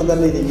സെൻറ്ററിൽ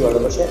തന്നെ ഇരിക്കുകയാണ്,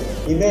 പക്ഷേ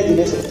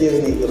ഇമേജിനെ ഷിഫ്റ്റ് ചെയ്ത്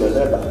നീക്കുന്നുണ്ട്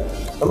കേട്ടോ.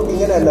 നമുക്ക്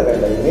ഇങ്ങനെയല്ല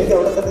വേണ്ട, ഇമേജ്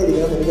അവിടെ തന്നെ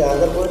ഇരിക്കണം, എനിക്ക്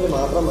ആങ്കർ പോയിന്റ്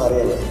മാത്രം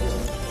മാറിയാൽ മതി.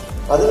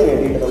 അതിന്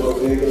വേണ്ടിയിട്ട് നമ്മൾ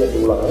ഉപയോഗിക്കുന്ന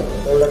ടൂളാണ്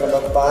ഇവിടെ കണ്ട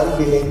പാൻ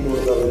ബിഹൈൻഡ് ടൂൾ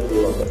എന്ന് പറഞ്ഞൊരു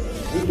ടൂളുണ്ട്.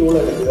 ഈ ടൂൾ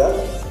എടുക്കുക,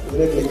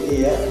 ഇതിനെ ക്ലിക്ക്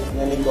ചെയ്യുക,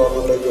 ഞാൻ ഈ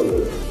കോർണറിലേക്ക്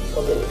കൊണ്ടുവരും.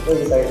 ഓക്കെ, ഇപ്പോൾ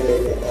ഈ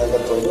സൈഡിലേക്ക്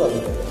ആങ്കർ പോയിന്റ്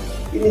വന്നിട്ടുണ്ട്.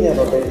 ഇനി ഞാൻ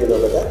റൊട്ടേറ്റ്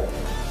ചെയ്തോട്ടെ.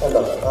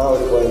 കണ്ടോ, ആ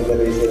ഒരു പോയിന്റിനെ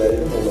ബേസ്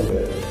ചെയ്തായിരിക്കും മൂവ്മെൻറ്റ്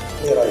വരുന്നത്.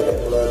 ക്ലിയർ ആയിട്ട്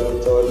നമ്മളൊരു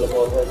ചോറിൻ്റെ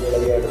പോർട്ടായിട്ട്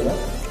ഇളകിയായിട്ടുള്ള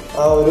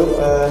ആ ഒരു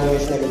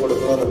ആനിമേഷനൊക്കെ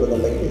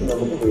കൊടുക്കണമെന്നുണ്ടെന്നുണ്ടെങ്കിൽ ഇത്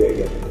നമുക്ക്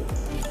ഉപയോഗിക്കാം.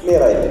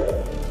 ക്ലിയർ ആയില്ലേ?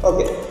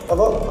 ഓക്കെ,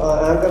 അപ്പോൾ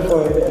ആങ്കർ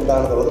പോയിന്റ്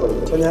എന്താണെന്നുള്ളത്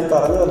പഠിക്കും. അപ്പോൾ ഞാൻ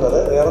പറഞ്ഞു വന്നത്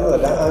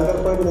വേറൊന്നുമല്ല, ആങ്കർ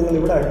പോയിന്റ് നിങ്ങൾ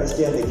ഇവിടെ അഡ്ജസ്റ്റ്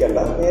ചെയ്യാൻ നിൽക്കേണ്ട,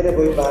 നേരെ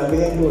പോയി പാൻ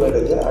ബിഹൈൻഡ് ടൂൾ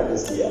എടുത്ത്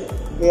അഡ്ജസ്റ്റ് ചെയ്യാം.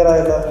 ക്ലിയർ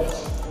ആയല്ലോ?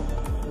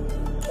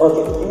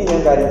 ഓക്കെ, ഇനി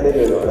ഞാൻ കാര്യത്തിലേക്ക്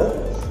വരുവാണ്.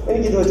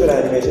 എനിക്കിത് വെച്ചൊരു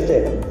ആനിമേഷൻ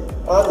ചെയ്യണം.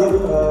 ആദ്യം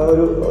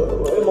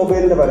ഒരു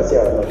മൊബൈലിൻ്റെ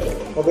പരസ്യമാണെന്നുണ്ട്.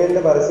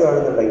 മൊബൈലിൻ്റെ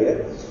പരസ്യമാണെന്നുണ്ടെങ്കിൽ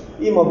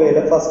ഈ മൊബൈൽ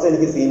ഫസ്റ്റ്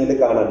എനിക്ക് സീനിൽ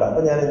കാണണ്ട.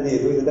 അപ്പോൾ ഞാൻ എന്ത്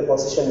ചെയ്തു, ഇതിൻ്റെ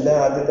പൊസിഷനിലെ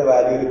ആദ്യത്തെ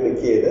വാല്യൂവിൽ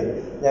ക്ലിക്ക് ചെയ്ത്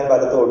ഞാൻ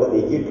വലത്തോട്ട്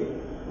നീക്കിയിട്ടു.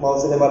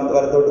 മൗസിനെ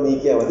വലത്തോട്ട്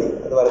നീക്കിയാൽ മതി,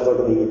 അത്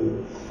വലത്തോട്ട് നീക്കിയിട്ടു.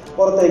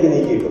 പുറത്തേക്ക്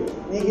നീക്കിയിട്ടു.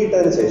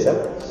 നീക്കിയിട്ടതിന് ശേഷം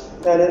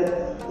ഞാൻ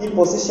ഈ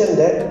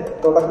പൊസിഷൻ്റെ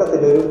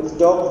തുടക്കത്തിൽ ഒരു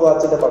സ്റ്റോപ്പ്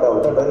വാച്ചിൻ്റെ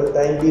പടമുണ്ട്, ഒരു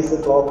ടൈം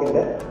പീസ്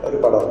ക്ലോക്കിൻ്റെ ഒരു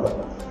പടമുണ്ട്.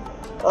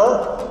 ആ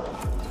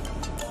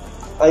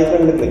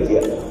ഐക്കണിൽ ക്ലിക്ക്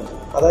ചെയ്യാം.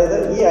 അതായത്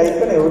ഈ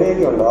ഐക്കൺ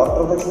എവിടെയൊക്കെ ഉണ്ടോ,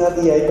 ആഫ്റ്റർ എഫക്ട്സിനകത്ത്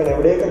ഈ ഐക്കൺ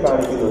എവിടെയൊക്കെ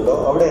കാണിക്കുന്നുണ്ടോ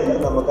അവിടെയെല്ലാം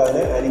നമുക്ക്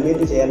അതിനെ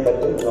അനിമേറ്റ് ചെയ്യാൻ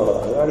പറ്റും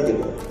എന്നുള്ളതാണ്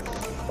കാണിക്കുന്നത്.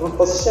 അപ്പോൾ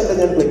പൊസിഷനിൽ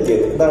ഞാൻ ക്ലിക്ക്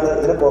ചെയ്തു. എന്താണ്,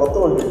 ഇതിനെ പുറത്ത്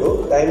കൊണ്ടിട്ടു.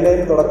 Time line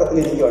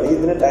തുടക്കത്തിലിരിക്കുവാണ്.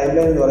 ഇതിന് ടൈം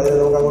ലൈൻ എന്ന് പറയുന്നത്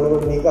നമുക്ക് അങ്ങോട്ട്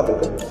ഇങ്ങോട്ട് നീക്കാൻ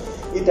പറ്റും.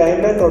 ഈ ടൈം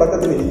ലൈൻ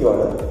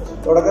തുടക്കത്തിലിരിക്കുവാണ്.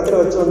 തുടക്കത്തിൽ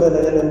വെച്ചുകൊണ്ട്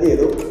തന്നെ ഞാൻ എന്ത്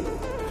ചെയ്തു,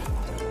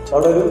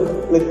 അവിടെ ഒരു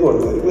ക്ലിക്ക്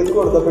കൊടുത്തു. ഒരു ക്ലിക്ക്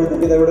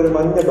കൊടുത്തപ്പോഴത്തേക്ക് ഇതവിടെ ഒരു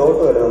മഞ്ഞ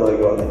ഡോട്ട് വരുന്നത്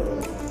നോക്കിക്കോളെ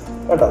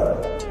കേട്ടോ.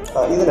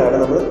 ഇതിനാണ്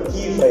നമ്മൾ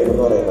കീ ഫ്രെയിം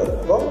എന്ന് പറയുന്നത്.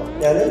 അപ്പോൾ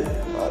ഞാൻ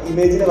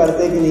ഇമേജിനെ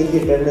വലത്തേക്ക്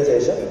നീക്കിയിട്ടതിന്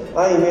ശേഷം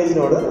ആ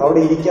ഇമേജിനോട് അവിടെ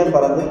ഇരിക്കാൻ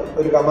പറഞ്ഞ്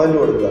ഒരു കമാൻഡ്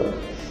കൊടുക്കുക.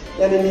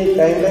 ഞാൻ ഇനി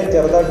ടൈം ലൈൻ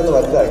ചെറുതായിട്ടൊന്ന്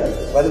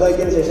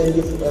വലുതാക്കിയതിന് ശേഷം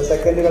എനിക്ക്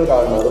സെക്കൻഡുകൾ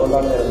കാണണം,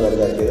 അതുകൊണ്ടാണ് ഞാനത്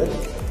വലുതാക്കിയത്.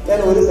 ഞാൻ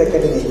 1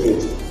 സെക്കൻഡ് നീക്കി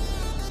വെച്ചു.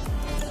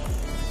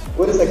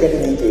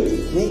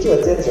 നീക്കി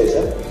വെച്ചതിന്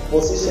ശേഷം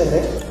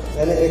പൊസിഷനെ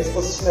ഞാൻ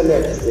എക്സ്പൊസിഷനല്ലേ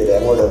അഡ്ജസ്റ്റ് ചെയ്തത്,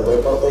 അങ്ങോട്ട്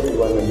പുറത്തേക്ക്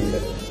പോകാൻ വേണ്ടിയിട്ട്.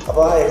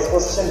 അപ്പോൾ ആ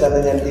എക്സ്പൊസിഷൻ തന്നെ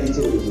ഞാൻ തിരിച്ച്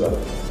പിടിക്കുകയാണ്.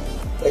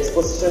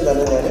 എക്സ്പൊസിഷൻ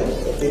തന്നെ ഞാൻ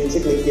തിരിച്ച്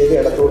ക്ലിക്ക് ചെയ്ത്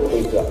ഇടത്തോട്ട്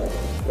നീക്കുക.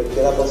 ക്ലിക്ക്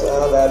ചെയ്ത്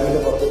ആ വാല്യൂവിന്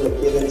പുറത്ത്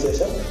ക്ലിക്ക് ചെയ്തതിന്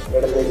ശേഷം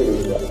ഇടത്തേക്ക്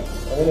നീക്കുക.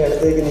 അങ്ങനെ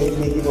ഇടത്തേക്ക്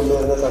നീക്കി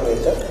കൊണ്ടുവരുന്ന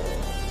സമയത്ത്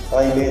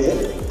ആ ഇമേജ്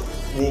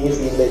നീങ്ങി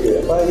സീനിലേക്ക്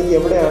വരും. അപ്പോൾ എനിക്ക്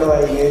എവിടെയാണോ ആ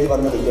ഇമേജ്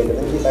വന്ന് നിൽക്കേണ്ടത്,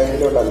 എനിക്ക്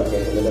സൈഡിലോട്ടാണ്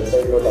നിൽക്കേണ്ടത്, ലെഫ്റ്റ്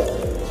സൈഡിലോട്ടാണ്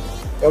നിൽക്കേണ്ടത്.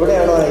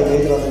 എവിടെയാണോ ആ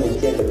ഇമേജ് വന്ന്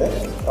നിൽക്കേണ്ടത്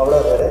അവിടെ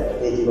വരെ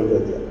നീക്കിക്കൊണ്ട്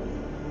വയ്ക്കുക.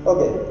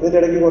 ഓക്കെ, ഇതിൻ്റെ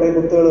ഇടയ്ക്ക് കുറേ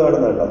കുത്തുകൾ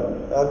കാണുന്നുണ്ടോ?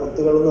 ആ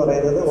കുത്തുകൾ എന്ന്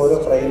പറയുന്നത് ഓരോ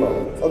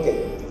ഫ്രെയിമാണ്. ഓക്കെ,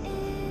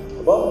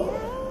 അപ്പോൾ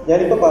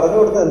ഞാനിപ്പോൾ പറഞ്ഞു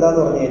കൊടുത്തത്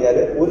എന്താണെന്ന് പറഞ്ഞു കഴിഞ്ഞാൽ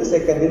 1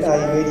 സെക്കൻഡിൽ ആ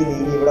ഇമേജ്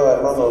നീങ്ങി ഇവിടെ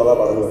വരണം എന്നുള്ളതാണ്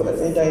പറഞ്ഞു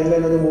കൊടുത്തത്. ഈ ടൈം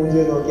ലൈൻ ഒന്ന് മൂവ്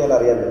ചെയ്ത് നോക്കിയാൽ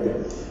അറിയാൻ പറ്റും.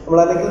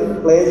 നമ്മളല്ലെങ്കിൽ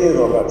പ്ലേ ചെയ്ത്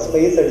നോക്കാം.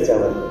 സ്പേസ് അടിച്ചാൽ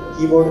മതി.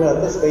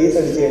 കീബോർഡിനകത്ത് സ്പേസ്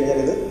അടിച്ച് കഴിഞ്ഞാൽ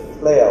ഇത്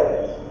പ്ലേ ആവും.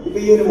 ഇപ്പോൾ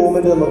ഈ ഒരു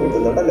മൂവ്മെൻറ്റ് നമുക്ക്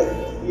കിട്ടുന്നുണ്ടല്ലേ?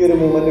 ഈ ഒരു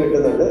മൂവ്മെൻറ്റ്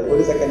കിട്ടുന്നുണ്ട്.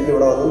 1 സെക്കൻഡിൽ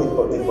ഇവിടെ വന്ന്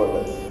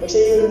നിൽപ്പുണ്ട്. പക്ഷേ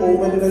ഈ ഒരു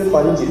മൂവ്മെൻറ്റിന് ഒരു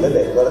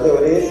പഞ്ചില്ലല്ലേ? വെറുതെ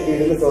ഒരേ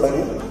സ്പീഡിൽ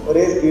തുടങ്ങി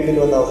ഒരേ സ്പീഡിൽ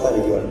വന്ന്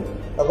അവസാനിക്കുകയാണ്.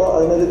 അപ്പോൾ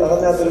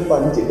അതിനകത്തൊരു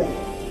പഞ്ചില്ല.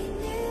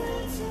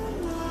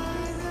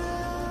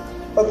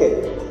 ഓക്കെ,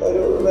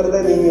 ഒരു വെറുതെ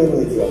നീങ്ങി ഒന്ന്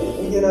നിൽക്കുക.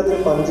 എനിക്ക്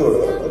ഇതിനകത്തൊരു പഞ്ച്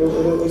കൊടുക്കണം, ഒരു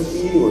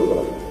ഫീൽ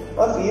കൊടുക്കണം.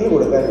 ആ ഫീൽ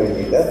കൊടുക്കാൻ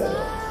വേണ്ടിയിട്ട്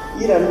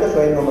ഈ 2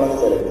 ഫ്രെയിം നമ്മളങ്ങ്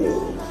സെലക്ട് ചെയ്തു.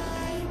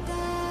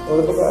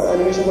 നമ്മളിപ്പോൾ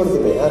അനിമേഷൻ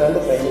കൊടുത്തില്ലേ, ആ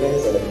 2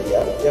 ഫ്രെയിമിലേക്ക് സെലക്ട്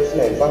ചെയ്യുക.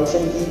 F9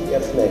 ഫംഗ്ഷൻ കീ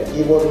F9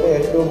 കീബോർഡിൻ്റെ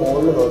ഏറ്റവും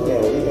മുകളിൽ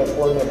നോക്കിയാൽ മതി.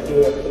 F1 F2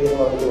 F3 എന്ന്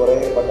പറഞ്ഞിട്ട് കുറേ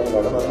ബട്ടൺ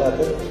കാണും.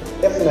 അതിനകത്ത്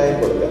F9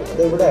 കൊടുക്കുക.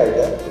 അത് ഇവിടെ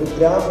ആയിട്ട് ഒരു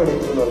ഗ്രാഫ്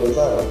എഡിറ്റർ എന്ന് പറഞ്ഞൊരു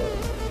സാധനം,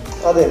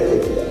 അതിൽ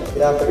ക്ലിക്ക് ചെയ്യുക.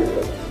 ഗ്രാഫ്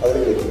എഡിറ്റർ അതിൽ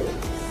ക്ലിക്ക് ചെയ്യുക.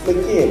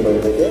 ക്ലിക്ക്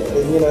ചെയ്യുമ്പോഴത്തേക്ക്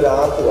ഇങ്ങനെ ഒരു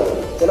ആർക്ക്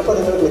കാണും. ചിലപ്പോൾ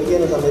നിങ്ങൾ ക്ലിക്ക്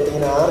ചെയ്യുന്ന സമയത്ത്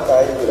ഇങ്ങനെ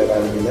ആർക്കായിരിക്കില്ല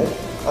കാണിക്കുന്നത്.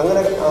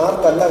 അങ്ങനെ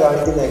ആർക്കല്ല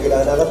കാണിക്കുന്നതെങ്കിൽ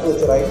അതിനകത്ത്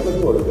വെച്ച് റൈറ്റ്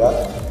ക്ലിക്ക് കൊടുക്കുക.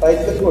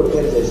 റൈറ്റ് ക്ലിക്ക്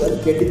കൊടുത്തതിന് ശേഷം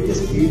എഡിറ്റ്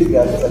സ്പീഡ്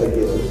ഗ്രാഫ് സെലക്ട്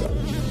ചെയ്ത് കൊടുക്കുക.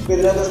 ഇപ്പോൾ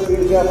ഇതിനകത്ത്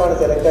സ്പീഡ് ഗ്രാഫാണ്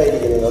സെലക്ട്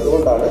ആയിരിക്കുന്നത്.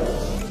 അതുകൊണ്ടാണ്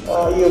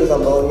ഈ ഒരു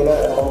സംഭവം ഇങ്ങനെ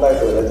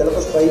റൗണ്ടായിട്ട് വരുന്നത്.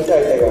 ചിലപ്പോൾ സ്ട്രൈറ്റ്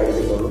ആയിട്ടേ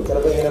കാണിക്കുന്നുള്ളൂ,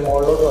 ചിലപ്പോൾ ഇങ്ങനെ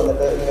മുകളിലോട്ട്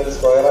വന്നിട്ട് ഇങ്ങനെ ഒരു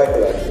സ്ക്വയറായിട്ട്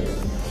കാണിക്കും.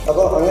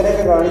 അപ്പോൾ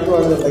അങ്ങനെയൊക്കെ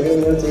കാണിക്കുകയാണെന്നുണ്ടെങ്കിൽ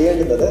നിങ്ങൾ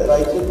ചെയ്യേണ്ടത്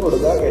റൈറ്റ് ക്ലിക്ക്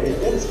കൊടുക്കുക,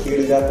 എഡിറ്റ്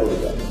സ്പീഡ് ഗ്രാഫ്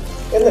കൊടുക്കുക.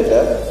 എന്നിട്ട്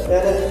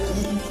ഞാൻ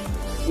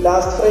ഈ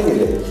ലാസ്റ്റ്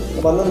ഫ്രെയിമിൽ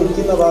വന്ന്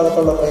നിൽക്കുന്ന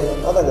ഭാഗത്തുള്ള ഫ്രെയിം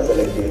അതങ്ങ്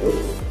സെലക്ട് ചെയ്തു.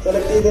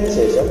 സെലക്ട് ചെയ്തതിന്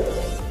ശേഷം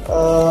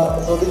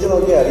ശ്രദ്ധിച്ച്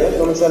നോക്കിയാൽ അറിയാം,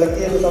 നമ്മൾ സെലക്ട്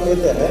ചെയ്യുന്ന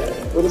സമയത്ത് തന്നെ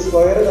ഒരു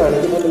സ്ക്വയർ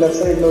കാണിക്കുന്നുണ്ട്,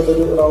 ലെഫ്റ്റ്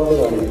സൈഡിലോട്ടൊരു റൗണ്ട്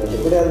കാണിക്കുന്നുണ്ട്.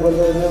 ഇവിടെ അതുപോലെ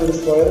തന്നെ ഒരു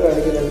സ്ക്വയർ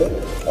കാണിക്കുന്നുണ്ട്,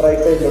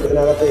 റൈറ്റ് സൈഡിലോട്ട്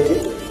ഇതിനകത്തേക്ക്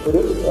ഒരു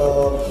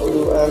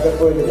ആങ്കർ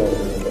പോയിന്റ്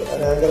കാണിക്കുന്നുണ്ട്.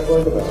 അതിന് ആങ്കർ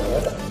പോയിന്റ് കാണാം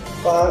കേട്ടോ.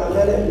 അപ്പോൾ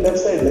ഞാൻ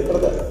ലെഫ്റ്റ് സൈഡിൽ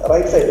ഇപ്പുറത്തെ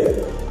റൈറ്റ് സൈഡിൽ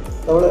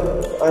നമ്മൾ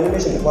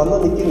ആനിമേഷൻ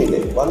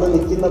വന്ന്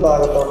നിൽക്കുന്ന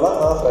ഭാഗത്തുള്ള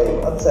ആ ഫ്രെയിം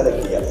അത്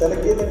സെലക്ട് ചെയ്യുക.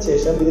 സെലക്ട് ചെയ്തതിന്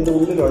ശേഷം ഇതിൻ്റെ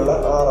ഉള്ളിലുള്ള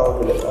ആ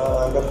റൗണ്ടിൽ ആ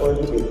ആങ്കർ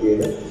പോയിന്റിൽ ക്ലിക്ക്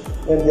ചെയ്ത്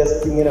ഞാൻ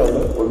ജസ്റ്റ് ഇങ്ങനെ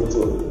ഒന്ന് ഒടിച്ചു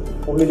കൊടുക്കും,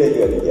 ഉള്ളിലേക്ക്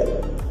വലിക്കുക.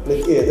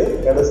 ക്ലിക്ക് ചെയ്ത്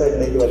ഇടത്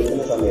സൈഡിലേക്ക്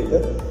വലിക്കുന്ന സമയത്ത്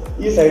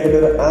ഈ സൈഡിൽ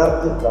ഒരു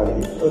ആർക്ക്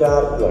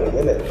കാണിക്കും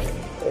അല്ലേ.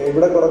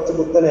 ഇവിടെ കുറച്ച്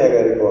കുത്തനെയാണ്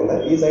കയറി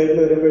പോകുന്നത്, ഈ സൈഡിൽ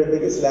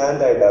വരുമ്പോഴത്തേക്ക്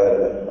സ്ലാൻഡ് ആയിട്ടാണ്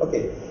വരുന്നത്. ഓക്കെ,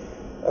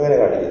 അങ്ങനെ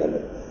കാണിക്കുന്നുണ്ട്.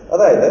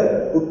 അതായത്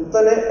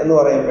കുത്തനെ എന്ന്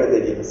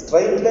പറയുമ്പോഴത്തേക്ക്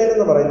സ്ട്രൈറ്റ് ലൈൻ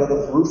എന്ന് പറയുന്നത്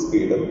ഫുൾ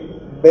സ്പീഡും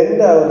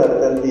ബെൻഡ്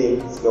ആകുന്നിടത്ത് എന്ത് ചെയ്യും,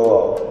 സ്ലോ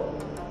ആവും.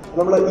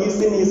 നമ്മൾ ഈസ്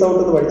ഇൻ ഈസ്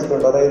ഔട്ട് എന്ന്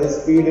പഠിച്ചിട്ടുണ്ട്. അതായത്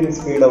സ്പീഡ് ഇൻ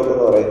സ്പീഡ് ഔട്ട്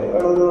എന്ന് പറയും,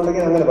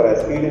 വേണമെന്നുണ്ടെങ്കിൽ അങ്ങനെ പറയാം,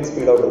 സ്പീഡ് ഇൻ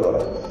സ്പീഡ് ഔട്ട് എന്ന്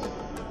പറയാം.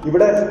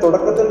 ഇവിടെ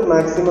തുടക്കത്തിൽ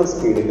മാക്സിമം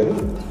സ്പീഡിലും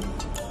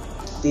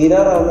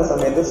തീരാറാവുന്ന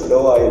സമയത്ത് സ്ലോ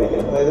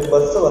ആയിരിക്കണം. അതായത്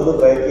ബസ് വന്ന്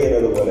ബ്രേക്ക്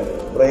ചെയ്യുന്നത് പോലെ,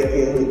 ബ്രേക്ക്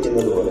ചെയ്ത്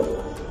നിൽക്കുന്നത് പോലെ,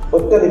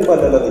 ഒറ്റ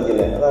നിപ്പല്ലല്ലോ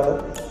നിൽക്കുന്നത്, അതാണ്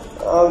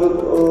ആ ഒരു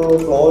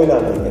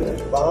ഫ്ലോയിലാണ് നിൽക്കുന്നത്.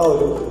 അപ്പോൾ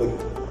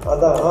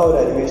ആ ഒരു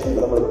അനിമേഷൻ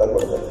നമ്മൾ ഇവിടെ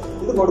കൊടുത്തത്.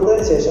 ഇത്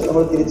കൊടുത്തതിന് ശേഷം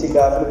നമ്മൾ തിരിച്ച്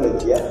ഗ്രാഫിൽ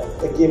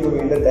ക്ലിക്ക് ചെയ്യുമ്പോൾ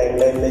വീണ്ടും ടൈം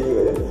ലൈനിലേക്ക്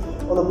വരും.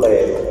 ഒന്ന് പ്ലേ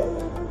ചെയ്ത് നോക്കാം.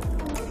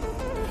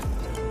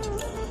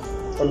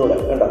 ഒന്നുകൂടെ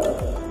കണ്ടോ,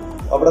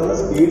 അവിടെ നിന്ന്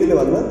സ്പീഡിൽ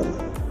വന്ന്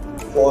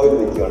ഫ്ലോയിൽ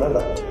നിൽക്കുകയാണ്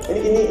കേട്ടോ.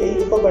 എനിക്കിനി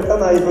ഇപ്പോൾ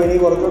പെട്ടെന്നായിപ്പോൾ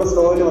എനിക്ക് കുറച്ചുകൂടെ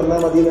സ്ലോയിൽ വന്നാൽ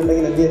മതി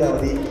എന്നുണ്ടെങ്കിൽ എന്ത് ചെയ്താൽ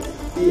മതി,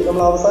 ഈ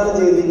നമ്മൾ അവസാനം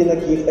ചെയ്തിരിക്കുന്ന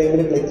കീ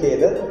ഫ്രെയിമിൽ ക്ലിക്ക്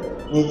ചെയ്ത്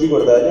നീക്കി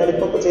കൊടുത്താൽ.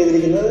 ഞാനിപ്പോൾ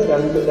ചെയ്തിരിക്കുന്നത്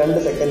രണ്ട്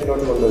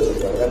സെക്കൻഡിലോട്ട്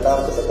കൊണ്ടുവച്ചിരിക്കുകയാണ്.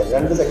 രണ്ടാമത്തെ സെക്കൻഡ്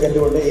 2 സെക്കൻഡ്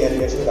കൊണ്ട് ഈ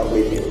അനിമേഷൻ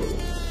കംപ്ലീറ്റ് ചെയ്തു.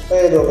 അപ്പോൾ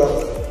ചെയ്ത് നോക്കാം.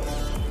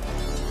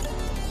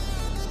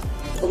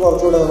 അപ്പോൾ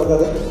കുറച്ചുകൂടെ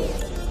നമുക്കത്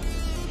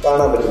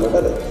കാണാൻ പറ്റുന്നുണ്ട്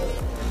അല്ലേ.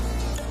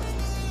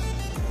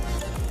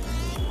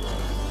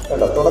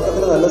 കണ്ടോ,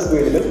 തുടക്കത്തിൽ നല്ല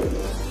സ്പീഡിലും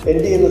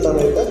എൻഡ് ചെയ്യുന്ന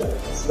സമയത്ത്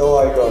സ്ലോ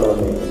ആയിട്ടാണ്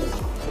വന്നിരിക്കുന്നത്,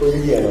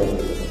 ഒഴുകിയാണ്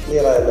വന്നിരിക്കുന്നത്.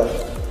 ക്ലിയർ ആയല്ലോ?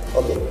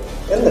 ഓക്കെ.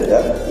 എന്നിട്ട്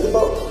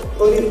ഇതിപ്പോൾ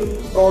ഒരു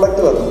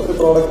പ്രോഡക്റ്റ്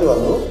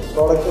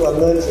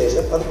വന്നതിന്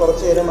ശേഷം അത്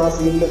കുറച്ച് നേരം ആ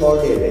സീനിൽ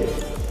ഹോൾഡ് ചെയ്യണ്ടേ.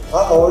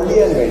 ആ ഹോൾഡ്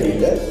ചെയ്യാൻ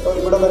വേണ്ടിയിട്ട് ഇപ്പോൾ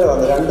ഇവിടെ വരെ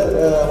വന്നു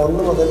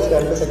 1 മുതൽ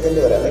 2 സെക്കൻഡ്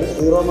വരെ, അല്ലെങ്കിൽ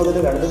 0 മുതൽ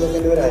 2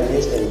 സെക്കൻഡ് വരെ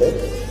അനിമേഷൻ ഉണ്ട്.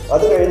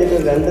 അത് കഴിഞ്ഞിട്ട്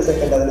ഒരു 2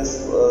 സെക്കൻഡ്, അതിന്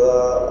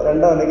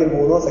 2 അല്ലെങ്കിൽ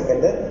 3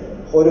 സെക്കൻഡ്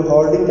ഒരു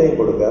ഹോൾഡിംഗ് ടൈം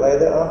കൊടുക്കുക.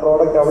 അതായത് ആ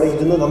പ്രോഡക്റ്റ് അവിടെ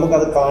ഇരുന്ന്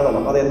നമുക്കത്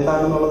കാണണം, അത്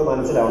എന്താണെന്നുള്ളത്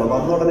മനസ്സിലാവണം,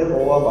 വന്നുടനെ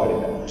പോകാൻ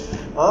പാടില്ല.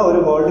 ആ ഒരു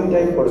ഹോൾഡിംഗ്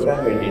ടൈം കൊടുക്കാൻ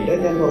വേണ്ടിയിട്ട്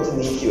ഞാൻ കുറച്ച്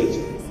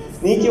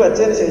നീക്കി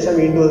വെച്ചതിന് ശേഷം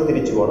വീണ്ടും അത്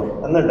തിരിച്ചു പോകണം.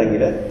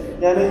 എന്നുണ്ടെങ്കിൽ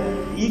ഞാൻ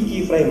ഈ കീ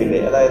ഫ്രെയിമില്ലേ,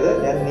 അതായത്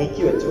ഞാൻ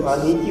നീക്കി വെച്ചു, ആ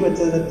നീക്കി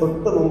വെച്ചതിന്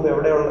തൊട്ട് മുമ്പ്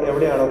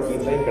എവിടെയാണോ കീ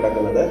ഫ്രെയിം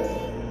കിടക്കുന്നത്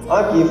ആ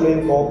കീ ഫ്രെയിം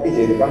കോപ്പി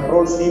ചെയ്ത്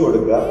കൺട്രോൾ സി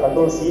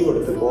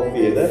കൊടുത്ത് കോപ്പി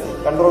ചെയ്ത്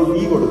കൺട്രോൾ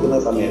വി കൊടുക്കുന്ന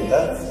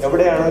സമയത്ത്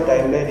എവിടെയാണോ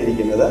ടൈം ലൈൻ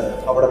ഇരിക്കുന്നത്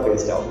അവിടെ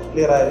പേസ്റ്റ് ആവും.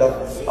 ക്ലിയർ ആയല്ലോ?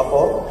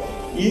 അപ്പോൾ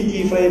ഈ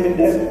കീ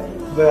ഫ്രെയിമിൻ്റെ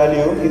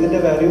വാല്യൂവും ഇതിൻ്റെ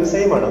വാല്യൂവും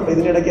സെയിം ആണ്. അപ്പോൾ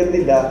ഇതിനിടയ്ക്ക്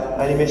എന്തില്ല,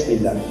 അനിമേഷൻ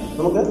ഇല്ല.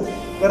 നമുക്ക്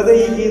വെറുതെ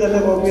ഈ കീ തന്നെ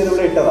കോപ്പി ചെയ്ത്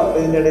ഇവിടെ ഇട്ടതാണ്. അപ്പോൾ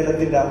ഇതിൻ്റെ ഇടയിൽ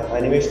എന്തില്ല,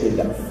 അനിമേഷൻ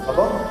ഇല്ല.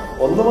 അപ്പോൾ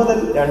 1 മുതൽ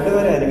 2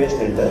 വരെ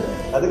അനിമേഷൻ ഉണ്ട്.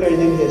 അത്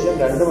കഴിഞ്ഞതിന് ശേഷം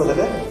 2 മുതൽ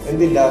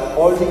എന്തില്ല,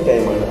 ഹോൾഡിംഗ്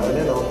ടൈമാണ്.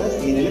 അതിനെ നമുക്ക്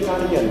സീനിൽ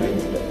കാണിക്കാൻ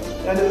വേണ്ടിയിട്ട്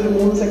ഞാനിതൊരു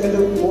 3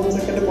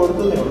 സെക്കൻഡ്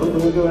കൊടുത്തതേ ഉള്ളൂ.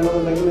 നിങ്ങൾക്ക്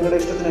വേണമെന്നുണ്ടെങ്കിൽ നിങ്ങളുടെ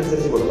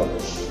ഇഷ്ടത്തിനനുസരിച്ച് കൊടുക്കാം.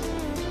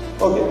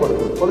 ഓക്കെ,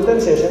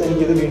 കൊടുത്തതിന് ശേഷം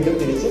എനിക്കിത് വീണ്ടും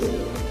തിരിച്ച്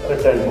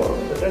റിട്ടേൺ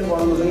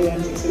പോകണമെന്നുണ്ടെങ്കിൽ ഞാൻ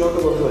 6ലോട്ട്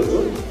കൊണ്ടുവച്ചു.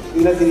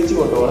 ഇതിനെ തിരിച്ചു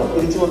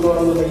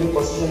കൊണ്ടുപോകണമെന്നുണ്ടെങ്കിൽ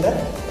പൊസിഷൻ്റെ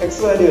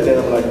എക്സ് വാല്യൂ അല്ലേ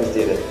നമ്മൾ അഡ്ജസ്റ്റ്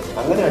ചെയ്ത്,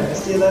 അങ്ങനെ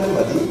അഡ്ജസ്റ്റ് ചെയ്താലും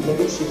മതി.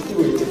 അല്ലെങ്കിൽ ഷിഫ്റ്റ്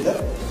പിടിച്ചിട്ട്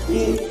ഈ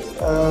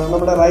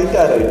നമ്മുടെ റൈറ്റ്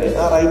ആരോ ഇല്ലേ,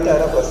 ആ റൈറ്റ്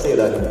ആരോ പ്രസ്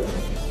ചെയ്താലും മതി.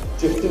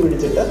 ഷിഫ്റ്റ്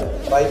പിടിച്ചിട്ട്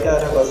റൈറ്റ്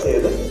ആരോ പ്രസ്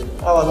ചെയ്ത്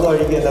ആ വന്ന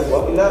വഴിക്ക് തന്നെ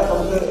പോകാം. ഇല്ല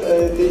നമുക്ക്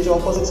തിരിച്ച്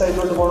ഓപ്പോസിറ്റ്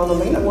സൈഡിലോട്ട്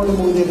പോകണമെന്നുണ്ടെങ്കിൽ അങ്ങോട്ട്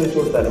മൂവ് ചെയ്ത് വെച്ച്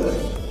കൊടുത്താലും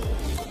മതി.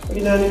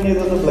 ഇനി ഞാൻ ഇനി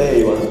ഇതൊന്ന് പ്ലേ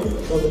ചെയ്യുവാണ്.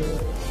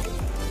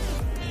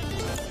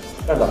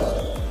 കണ്ടോ,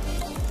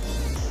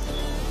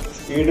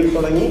 സ്പീഡിൽ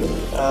തുടങ്ങി.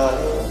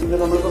 ഇത്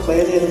നമ്മളിപ്പോൾ പ്ലേ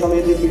ചെയ്യുന്ന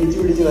സമയത്ത്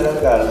പിടിച്ച് വരാൻ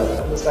കാരണം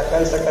നമ്മൾ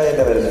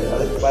സ്റ്റക്കായല്ലേ വരുന്നത്.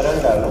 അത് വരാൻ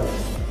കാരണം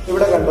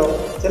ഇവിടെ കണ്ടോ,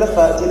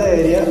 ചില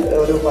ഏരിയ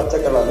ഒരു പച്ച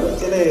കളറിലും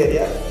ചില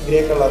ഏരിയ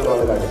ഗ്രേ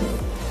കളറിലുമാണ് കാണിക്കുന്നത്.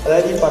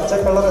 അതായത് ഈ പച്ച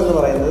കളർ എന്ന്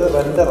പറയുന്നത്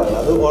റെൻഡറാണ്,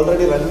 അത്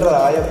ഓൾറെഡി റെൻഡർ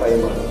ആയ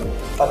ഫ്രെയിമാണ്.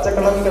 പച്ച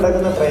കളറിൽ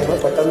കിടക്കുന്ന ഫ്രെയിം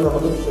പെട്ടെന്ന്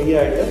നമുക്ക് ഫ്രീ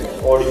ആയിട്ട്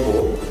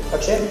ഓടിപ്പോകും.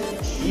 പക്ഷേ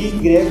ഈ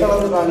ഗ്രേ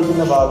കളർ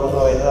കാണിക്കുന്ന ഭാഗം എന്ന്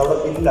പറയുന്നത് അവിടെ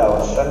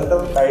ഫില്ലാവണം.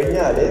 റെൻഡർ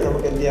കഴിഞ്ഞാലേ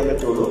നമുക്ക് എന്ത് ചെയ്യാൻ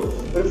പറ്റുള്ളൂ,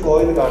 ഒരു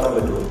ഫ്ലോയിൽ കാണാൻ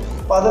പറ്റുള്ളൂ.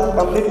 അപ്പോൾ അത്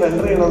കംപ്ലീറ്റ്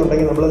റെൻഡർ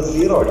ചെയ്യണമെന്നുണ്ടെങ്കിൽ നമ്മൾ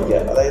 0 അടിക്കുക.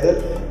 അതായത്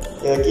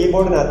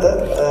കീബോർഡിനകത്ത്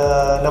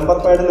നമ്പർ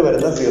പാഡിൽ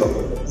വരുന്ന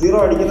 0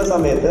 അടിക്കുന്ന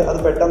സമയത്ത് അത്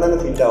പെട്ടെന്ന്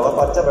ഫില്ലാവും,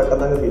 പച്ച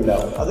പെട്ടെന്ന്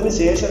ഫില്ലാവും.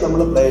 അതിനുശേഷം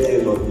നമ്മൾ പ്ലേ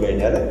ചെയ്ത്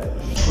നോക്കിക്കഴിഞ്ഞാൽ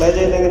പ്ലേ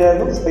ചെയ്യുന്ന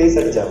എങ്ങനെയായിരുന്നു, സ്പേസ്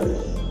അടിച്ചാൽ മതി.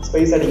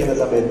 സ്പേസ് അടിക്കുന്ന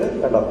സമയത്ത്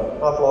കണ്ടോ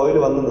ആ ഫ്ലോയിൽ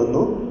വന്ന്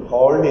നിന്നു,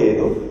 ഹോൾഡ്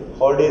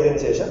ചെയ്തതിന്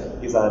ശേഷം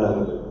ഈ സാധനം.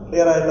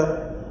 ക്ലിയർ ആയല്ലോ?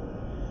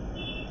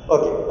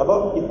 ഓക്കെ. അപ്പോൾ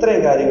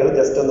ഇത്രയും കാര്യങ്ങൾ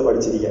ജസ്റ്റ് ഒന്ന്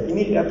പഠിച്ചിരിക്കുക.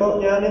 ഇനി അപ്പോൾ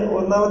ഞാൻ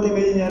ഒന്നാമത്തെ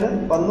ഇമേജ് ഞാൻ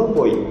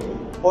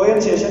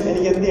പോയതിന് ശേഷം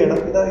എനിക്ക് എന്ത് ചെയ്യണം,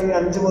 ഇത്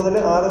 5 മുതൽ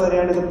 6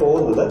 വരെയാണ് ഇത്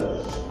പോകുന്നത്.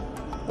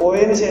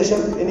 പോയതിന് ശേഷം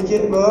എനിക്ക്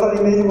വേറൊരു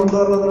ഇമേജ്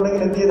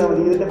കൊണ്ടുവരണമെന്നുണ്ടെങ്കിൽ എന്ത് ചെയ്താൽ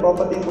മതി? ഇതിൻ്റെ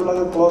പ്രോപ്പർട്ടി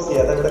ഫുള്ളങ്ങ് ക്ലോസ്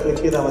ചെയ്യുക. അത് ഇവിടെ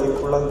ക്ലിക്ക് ചെയ്താൽ മതി,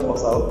 ഫുള്ളങ്ങ്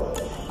ക്ലോസ് ആവും.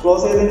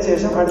 ക്ലോസ് ചെയ്തതിന്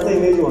ശേഷം അടുത്ത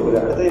ഇമേജ്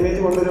കൊണ്ടുവരിക. അടുത്ത ഇമേജ്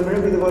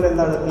കൊണ്ടുവരുമ്പോഴും ഇതുപോലെ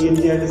എന്താണ്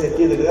PNG ആയിട്ട് സെറ്റ്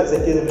ചെയ്തിടുക.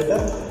 സെറ്റ് ചെയ്തിട്ട്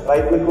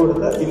റൈറ്റ് ക്ലിക്ക്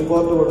കൊടുത്ത്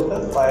ഇമ്പോർട്ട് കൊടുത്ത്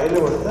ഫയൽ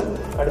കൊടുത്ത്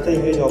അടുത്ത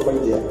ഇമേജ് ഓപ്പൺ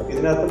ചെയ്യാം.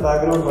 ഇതിനകത്ത്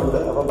ബാക്ക്ഗ്രൗണ്ട് ഉണ്ട്,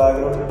 അപ്പോൾ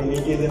ബാക്ക്ഗ്രൗണ്ട്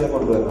ഡിലീറ്റ് ചെയ്ത് തന്നെ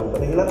കൊണ്ടുവരണം.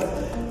 അപ്പോൾ നിങ്ങൾ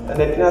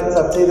നെറ്റിനകത്ത്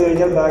സെർച്ച് ചെയ്ത്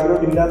കഴിഞ്ഞാൽ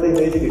ബാക്ക്ഗ്രൗണ്ട് ഇല്ലാത്ത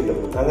ഇമേജ് കിട്ടും.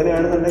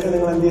 അങ്ങനെയാണെന്നുണ്ടെങ്കിൽ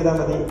നിങ്ങൾ എന്ത് ചെയ്താൽ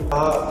മതി? ആ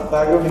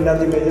ബാക്ക്ഗ്രൗണ്ട്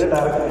ഇല്ലാത്ത ഇമേജിൽ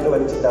ഡയറക്റ്റ് ആയിട്ട്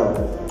വലിച്ചിട്ടാൽ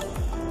മതി.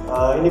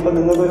 ഇനിയിപ്പോൾ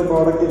നിങ്ങൾക്കൊരു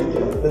പ്രോഡക്റ്റ്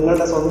വിൽക്കണം,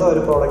 നിങ്ങളുടെ സ്വന്തം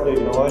ഒരു പ്രോഡക്റ്റ്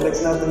വിൽക്കണം.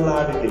 OLX-നകത്ത് നിങ്ങൾ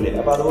ആഡ് ഇട്ടില്ലേ?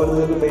 അപ്പോൾ അതുപോലെ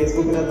നിങ്ങൾക്ക്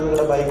ഫേസ്ബുക്കിനകത്ത്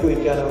നിങ്ങളുടെ ബൈക്ക്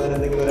വിൽക്കാനോ അങ്ങനെ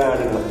എന്തെങ്കിലും ഒരു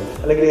ആഡ് ഇടണം.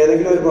 അല്ലെങ്കിൽ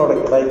ഏതെങ്കിലും ഒരു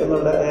പ്രോഡക്റ്റ്, ബൈക്ക്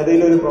എന്നുള്ള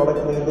ഏതെങ്കിലും ഒരു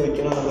പ്രോഡക്റ്റ് നിങ്ങൾക്ക്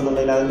വിൽക്കണം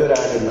എന്നുണ്ടെങ്കിൽ അതിൻ്റെ ഒരു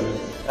ആഡ് ഇടണം.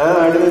 ആ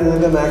ആഡിന്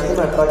നിങ്ങൾക്ക്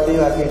മാക്സിമം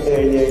അട്രാക്റ്റീവ് ആക്കി ഇട്ട്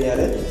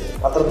കഴിഞ്ഞാൽ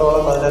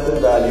അത്രത്തോളം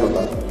അതിനകത്തൊരു വാല്യൂ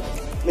ഉണ്ടാകും.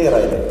 ക്ലിയർ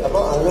ആയില്ലേ?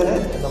 അപ്പോൾ അങ്ങനെ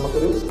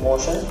നമുക്കൊരു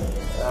മോഷൻ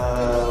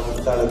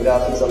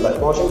ഗ്രാഫിക്സ് ഉണ്ടായി.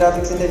 മോഷൻ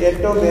ഗ്രാഫിക്സിൻ്റെ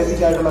ഏറ്റവും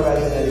ബേസിക് ആയിട്ടുള്ള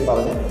കാര്യങ്ങൾ ഞാൻ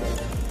പറഞ്ഞു.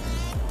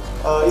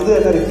 ഇത്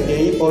തന്നെ റിപ്പീറ്റ്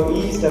ചെയ്യും. ഈ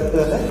സ്റ്റെപ്പ്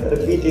തന്നെ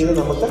റിപ്പീറ്റ് ചെയ്ത്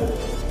നമുക്ക്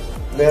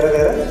വേറെ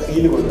വേറെ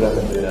ഫീൽ കൊണ്ടുവരാൻ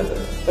പറ്റും ഇതിനകത്ത്.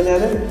 അപ്പം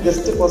ഞാൻ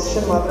ജസ്റ്റ്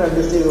പൊസിഷൻ മാത്രം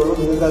അഡ്ജസ്റ്റ് ചെയ്തോളൂ.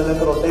 നിങ്ങൾക്ക്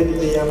അതിനകത്ത് റൊട്ടേറ്റ്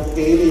ചെയ്യാം,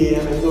 സ്കെയിൽ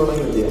ചെയ്യാം, എന്ത്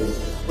വേണമെങ്കിലും ചെയ്യാം.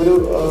 ഒരു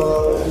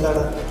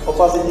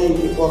ഒപ്പാസിറ്റി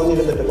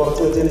കുറഞ്ഞിരുന്നിട്ട്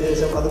കുറച്ച് വെച്ചതിന്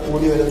ശേഷം അത്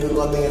കൂടി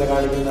വന്നിങ്ങനെ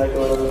കാണിക്കുന്നതായിട്ട്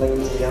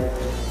വേണമെന്നുണ്ടെങ്കിൽ ചെയ്യാം.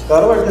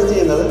 കർവ് അഡ്ജസ്റ്റ്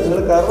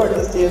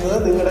ചെയ്യുന്നത്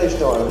നിങ്ങളുടെ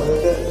ഇഷ്ടമാണ്.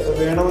 നിങ്ങൾക്ക്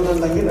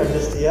വേണമെന്നുണ്ടെങ്കിൽ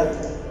അഡ്ജസ്റ്റ് ചെയ്യാം.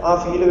 ആ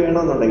ഫീൽ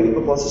വേണമെന്നുണ്ടെങ്കിൽ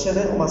ഇപ്പോൾ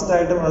പൊസിഷന്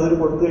മസ്റ്റായിട്ടും അതൊരു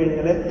കൊടുത്തു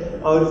കഴിഞ്ഞാൽ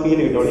ആ ഒരു ഫീൽ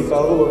കിട്ടുള്ളൂ. ഈ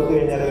കർവ് കൊടുത്തു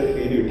കഴിഞ്ഞാൽ ഒരു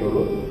ഫീൽ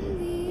കിട്ടുള്ളൂ.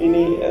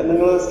 ഇനി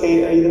നിങ്ങൾ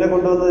ഇതിനെ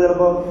കൊണ്ടുവന്ന്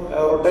ചിലപ്പോൾ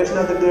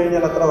റൊട്ടേഷനകത്ത് ഇട്ട്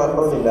കഴിഞ്ഞാൽ അത്ര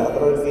വരണമെന്നില്ല,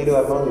 അത്ര ഒരു ഫീൽ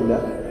വരണമെന്നില്ല.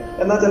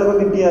 എന്നാൽ ചിലപ്പോൾ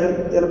കിട്ടിയാലും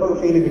ചിലപ്പോൾ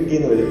ഫീൽ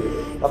കിട്ടിയെന്ന് വരും.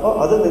 അപ്പോൾ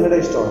അത് നിങ്ങളുടെ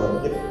ഇഷ്ടമാണ്.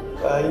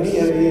 ഇനി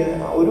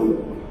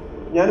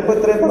ഞാനിപ്പോൾ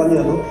ഇത്രയും പറഞ്ഞു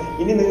തന്നു.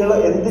 ഇനി നിങ്ങൾ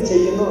എന്ത്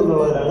ചെയ്യുന്നു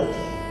എന്നുള്ളതിലാണ്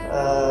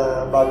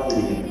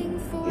ബാക്കിയിരിക്കുന്നത്.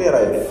 ക്ലിയർ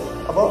ആയില്ലേ?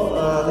 അപ്പോൾ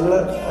നിങ്ങൾ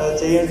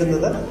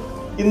ചെയ്യേണ്ടുന്നത്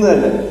ഇന്ന്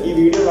തന്നെ ഈ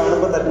വീഡിയോ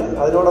കാണുമ്പോൾ തന്നെ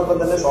അതിനോടൊപ്പം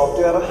തന്നെ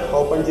സോഫ്റ്റ്വെയർ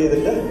ഓപ്പൺ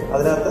ചെയ്തിട്ട്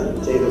അതിനകത്ത്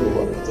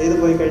ചെയ്തു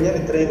പോയി കഴിഞ്ഞാൽ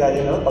ഇത്രയും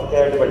കാര്യങ്ങൾ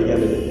പക്കയായിട്ട് പഠിക്കാൻ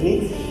പറ്റും. ഇനി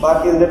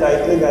ബാക്കി ഇതിൻ്റെ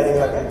ടൈറ്റിലും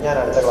കാര്യങ്ങളൊക്കെ ഞാൻ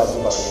അടുത്ത ക്ലാസ്സിൽ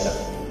പറഞ്ഞുതരാം.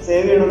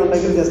 സേവ്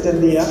ചെയ്യണമെന്നുണ്ടെങ്കിൽ ജസ്റ്റ്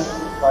എന്ത് ചെയ്യാം?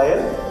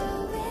 ഫയൽ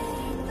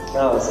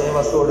സേവ്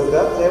അസ് കൊടുക്കുക.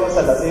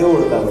 സേവ്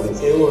കൊടുത്താൽ മതി.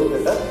 സേവ്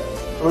കൊടുത്തിട്ട്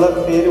നമ്മൾ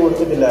പേര്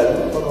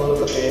കൊടുത്തിട്ടില്ലായിരുന്നു, അപ്പോൾ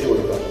നമ്മളിപ്പോൾ പേര്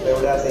കൊടുക്കുക. അപ്പോൾ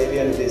എവിടെ സേവ്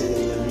ചെയ്യാൻ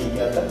ഉദ്ദേശിക്കുന്നത്?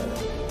 ബിക്കകത്ത്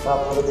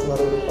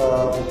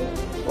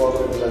ഫോട്ടോ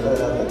എടുത്തിട്ടുണ്ട്,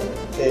 അതിനകത്ത്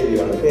സേവ്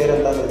ചെയ്യുകയാണ്.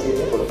 പേരെന്താണെന്ന് വെച്ച്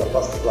കഴിഞ്ഞാൽ കൊടുക്കാം.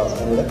 ഫസ്റ്റ് ക്ലാസ്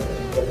നമ്മുടെ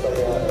ഫസ്റ്റ്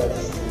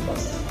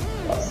ക്ലാസ്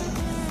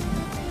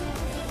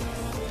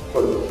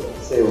കൊടുക്കും.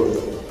 സേവ്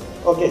കൊടുക്കും.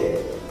 Okay,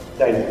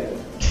 thank you.